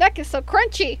 my neck is so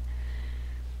crunchy.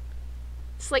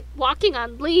 It's like walking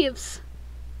on leaves.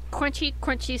 Crunchy,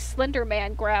 crunchy Slender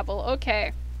Man gravel.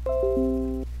 Okay.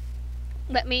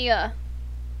 Let me,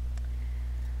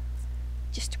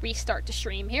 just restart the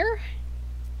stream here.